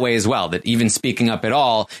conflicted in that way as well, that even speaking up at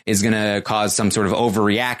all is going to cause some sort of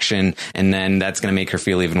overreaction, and then that's going to make her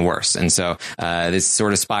feel even worse. And so this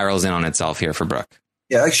sort of spirals in on itself here for Brooke.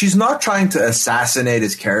 Yeah, like she's not trying to assassinate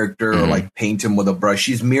his character or like paint him with a brush.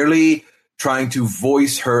 She's merely trying to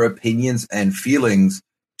voice her opinions and feelings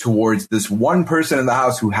towards this one person in the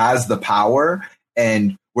house who has the power,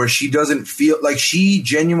 and where she doesn't feel like, she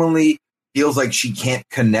genuinely feels like she can't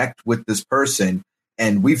connect with this person.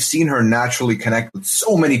 And we've seen her naturally connect with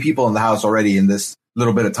so many people in the house already in this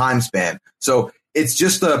little bit of time span. So it's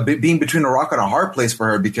just being between a rock and a hard place for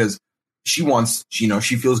her, because she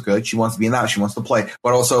feels good. She wants to be in that. She wants to play,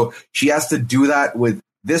 but also she has to do that with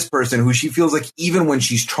this person who she feels like even when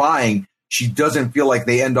she's trying, she doesn't feel like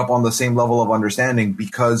they end up on the same level of understanding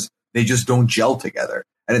because they just don't gel together.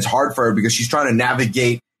 And it's hard for her because she's trying to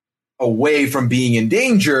navigate away from being in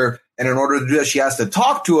danger. And in order to do that, she has to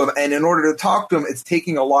talk to him. And in order to talk to him, it's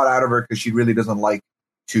taking a lot out of her because she really doesn't like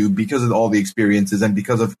to, because of all the experiences and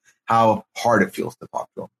because of how hard it feels to talk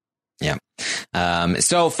to him. Yeah.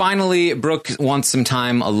 So finally, Brooke wants some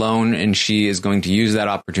time alone, and she is going to use that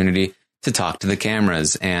opportunity to talk to the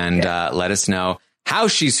cameras and let us know how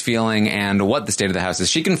she's feeling and what the state of the house is.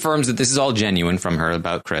 She confirms that this is all genuine from her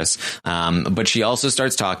about Chris, but she also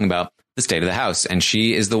starts talking about the state of the house, and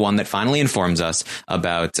she is the one that finally informs us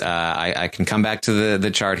about, I can come back to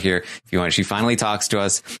the chart here if you want. She finally talks to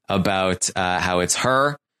us about how it's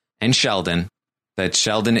her and Sheldon, that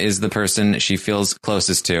Sheldon is the person she feels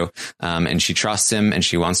closest to, and she trusts him and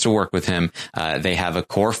she wants to work with him. They have a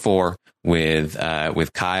core four with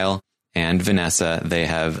Kyle and Vanessa. They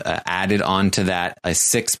have added on to that a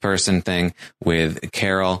 6-person thing with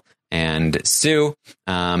Carol and Sue.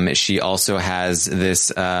 She also has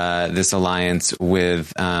this alliance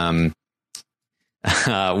with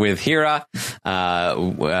Hira,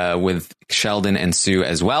 with Sheldon and Sue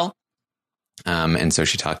as well. And so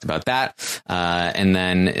she talked about that. And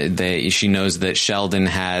then she knows that Sheldon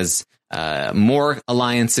has more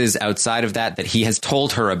alliances outside of that he has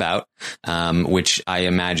told her about, which I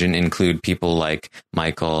imagine include people like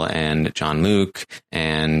Michael and John Luke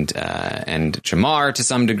and Jamar to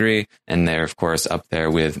some degree. And they're, of course, up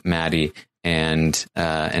there with Maddie and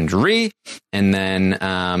Ree. And then,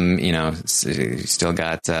 you still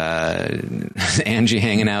got Angie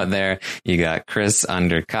hanging out there. You got Chris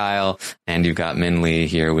under Kyle, and you've got Min Lee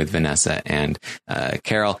here with Vanessa and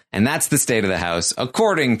Carol. And that's the state of the house,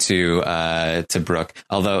 according to Brooke.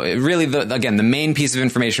 Although really, the main piece of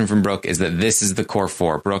information from Brooke is that this is the core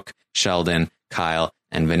four: Brooke, Sheldon, Kyle,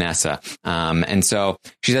 and Vanessa. And so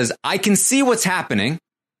she says, I can see what's happening,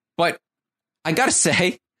 but I gotta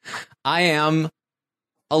say, I am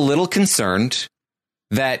a little concerned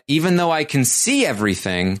that even though I can see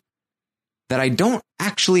everything, that I don't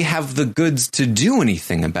actually have the goods to do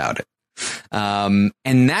anything about it. And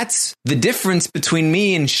that's the difference between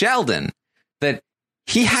me and Sheldon, that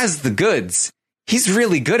he has the goods. He's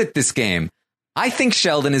really good at this game. I think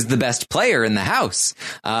Sheldon is the best player in the house,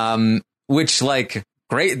 which,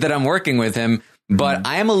 great that I'm working with him. But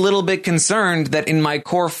I am a little bit concerned that in my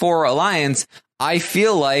core four alliance, I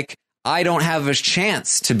feel like I don't have a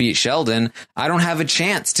chance to beat Sheldon. I don't have a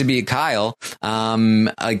chance to beat Kyle.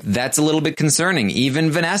 That's a little bit concerning. Even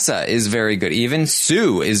Vanessa is very good. Even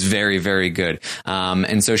Sue is very, very good.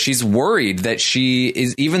 And so she's worried that she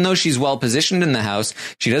is, even though she's well positioned in the house,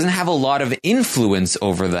 she doesn't have a lot of influence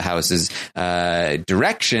over the house's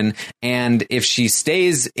direction. And if she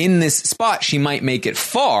stays in this spot, she might make it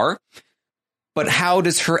far. But how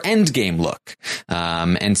does her end game look?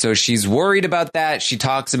 And so she's worried about that. She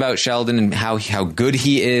talks about Sheldon and how good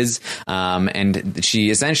he is. And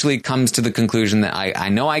she essentially comes to the conclusion that I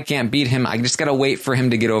know I can't beat him. I just got to wait for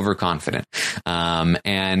him to get overconfident.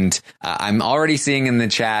 And I'm already seeing in the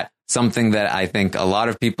chat something that I think a lot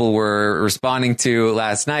of people were responding to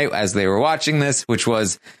last night as they were watching this, which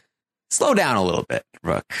was, slow down a little bit,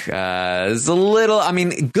 Brooke. It's a little,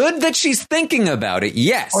 good that she's thinking about it.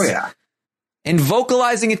 Yes. Oh, yeah. And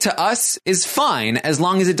vocalizing it to us is fine as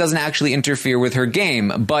long as it doesn't actually interfere with her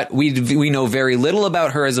game. But we know very little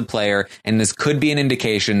about her as a player, and this could be an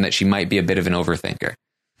indication that she might be a bit of an overthinker.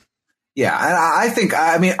 Yeah, and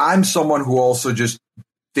I mean, I'm someone who also just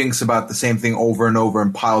thinks about the same thing over and over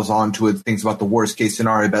and piles onto it, thinks about the worst case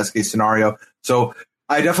scenario, best case scenario. So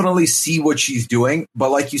I definitely see what she's doing.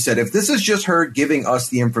 But like you said, if this is just her giving us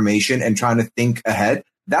the information and trying to think ahead,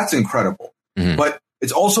 that's incredible. Mm-hmm. But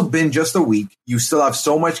it's also been just a week. You still have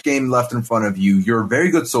so much game left in front of you. You're a very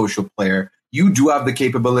good social player. You do have the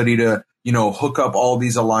capability to, hook up all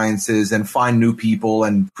these alliances and find new people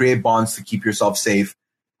and create bonds to keep yourself safe.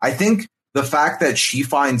 I think the fact that she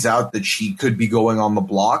finds out that she could be going on the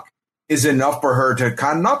block is enough for her to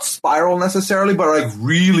kind of not spiral necessarily, but like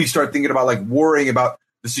really start thinking about like worrying about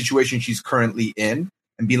the situation she's currently in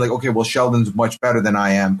and being like, okay, well, Sheldon's much better than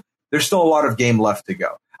I am. There's still a lot of game left to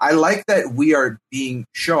go. I like that we are being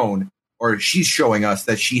shown, or she's showing us,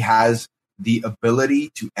 that she has the ability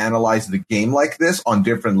to analyze the game like this on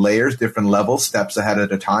different layers, different levels, steps ahead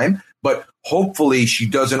at a time. But hopefully she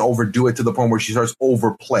doesn't overdo it to the point where she starts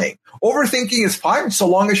overplaying. Overthinking is fine so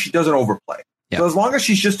long as she doesn't overplay. Yep. So as long as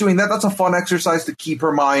she's just doing that, that's a fun exercise to keep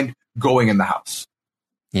her mind going in the house.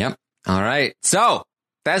 Yep. All right. So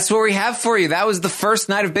that's what we have for you. That was the first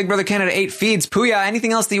night of Big Brother Canada 8 feeds. Puya,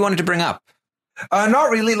 anything else that you wanted to bring up? Not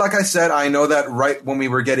really. Like I said, I know that right when we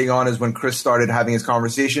were getting on is when Chris started having his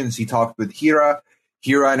conversations. He talked with Hira.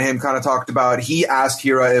 Hira and him kind of talked about, he asked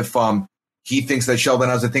Hira if he thinks that Sheldon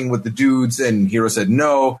has a thing with the dudes, and Hira said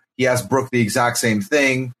no. He asked Brooke the exact same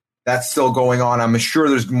thing. That's still going on. I'm sure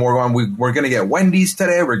there's more going on. We're going to get Wendy's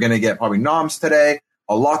today. We're going to get probably Noms today.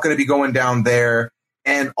 A lot going to be going down there.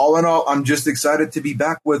 And all in all, I'm just excited to be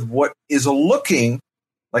back with what is looking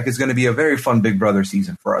like it's going to be a very fun Big Brother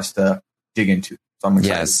season for us to dig into. So I'm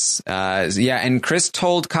excited. Yes. And Chris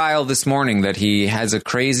told Kyle this morning that he has a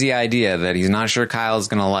crazy idea that he's not sure Kyle's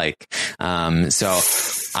going to like. So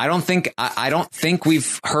I don't think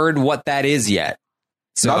we've heard what that is yet.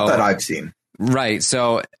 So, not that I've seen. Right.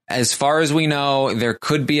 So as far as we know, there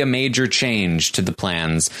could be a major change to the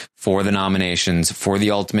plans for the nominations for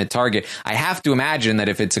the ultimate target. I have to imagine that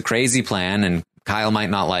if it's a crazy plan and Kyle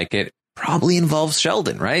might not like it, probably involves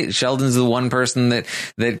Sheldon, right? Sheldon's the one person that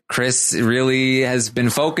Chris really has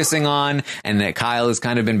been focusing on, and that Kyle has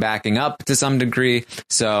kind of been backing up to some degree.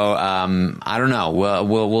 So I don't know.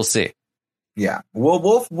 We'll see. Yeah,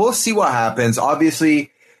 we'll see what happens.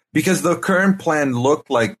 Obviously, because the current plan looked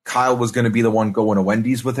like Kyle was going to be the one going to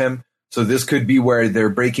Wendy's with him. So this could be where they're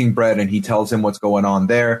breaking bread and he tells him what's going on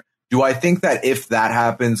there. Do I think that if that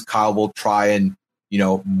happens, Kyle will try and,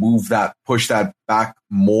 push that back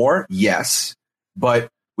more? Yes. But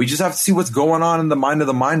we just have to see what's going on in the mind of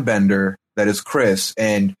the mind bender that is Chris.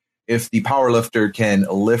 And if the power lifter can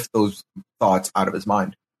lift those thoughts out of his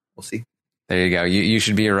mind, we'll see. There you go. You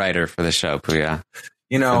should be a writer for the show, Puya.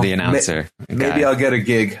 The announcer. Maybe I'll get a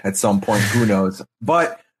gig at some point. Who knows?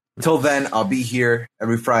 But till then, I'll be here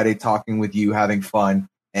every Friday talking with you, having fun,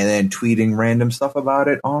 and then tweeting random stuff about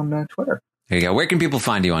it on Twitter. There you go. Where can people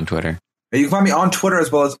find you on Twitter? You can find me on Twitter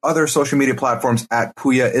as well as other social media platforms at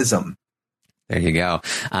Puyaism. There you go.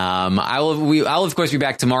 I'll of course be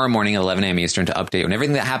back tomorrow morning at 11 a.m. Eastern to update on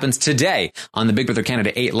everything that happens today on the Big Brother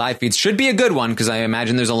Canada 8 live feeds. Should be a good one because I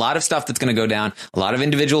imagine there's a lot of stuff that's going to go down, a lot of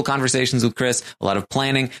individual conversations with Chris, a lot of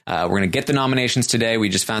planning. We're going to get the nominations today. We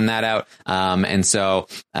just found that out. And so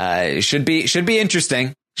it should be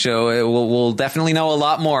interesting. So we'll definitely know a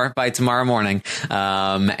lot more by tomorrow morning.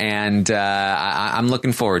 I'm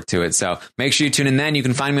looking forward to it. So make sure you tune in then. You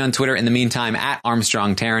can find me on Twitter in the meantime at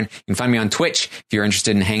Armstrong Taran. You can find me on Twitch if you're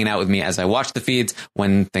interested in hanging out with me as I watch the feeds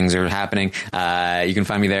when things are happening. You can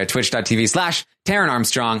find me there at twitch.tv/Taran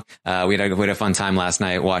Armstrong. We had a fun time last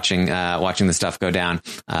night watching the stuff go down.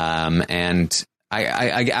 And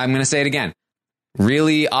I'm going to say it again.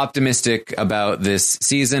 Really optimistic about this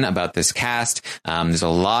season, about this cast. There's a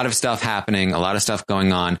lot of stuff happening, a lot of stuff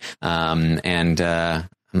going on, and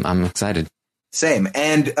I'm excited. Same.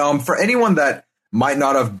 And for anyone that might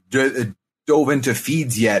not have dove into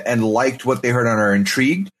feeds yet and liked what they heard and are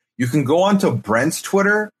intrigued, you can go on to Brent's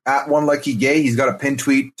Twitter at OneLuckyGay. He's got a pinned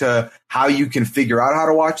tweet to how you can figure out how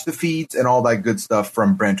to watch the feeds and all that good stuff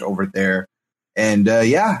from Brent over there. And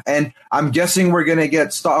and I'm guessing we're going to get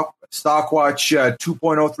Stockwatch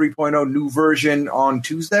 2.0, 3.0 new version on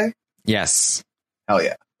Tuesday? Yes. Hell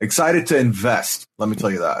yeah. Excited to invest. Let me tell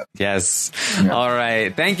you that. Yes. Yeah. All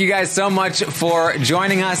right. Thank you guys so much for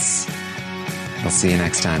joining us. I'll see you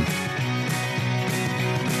next time.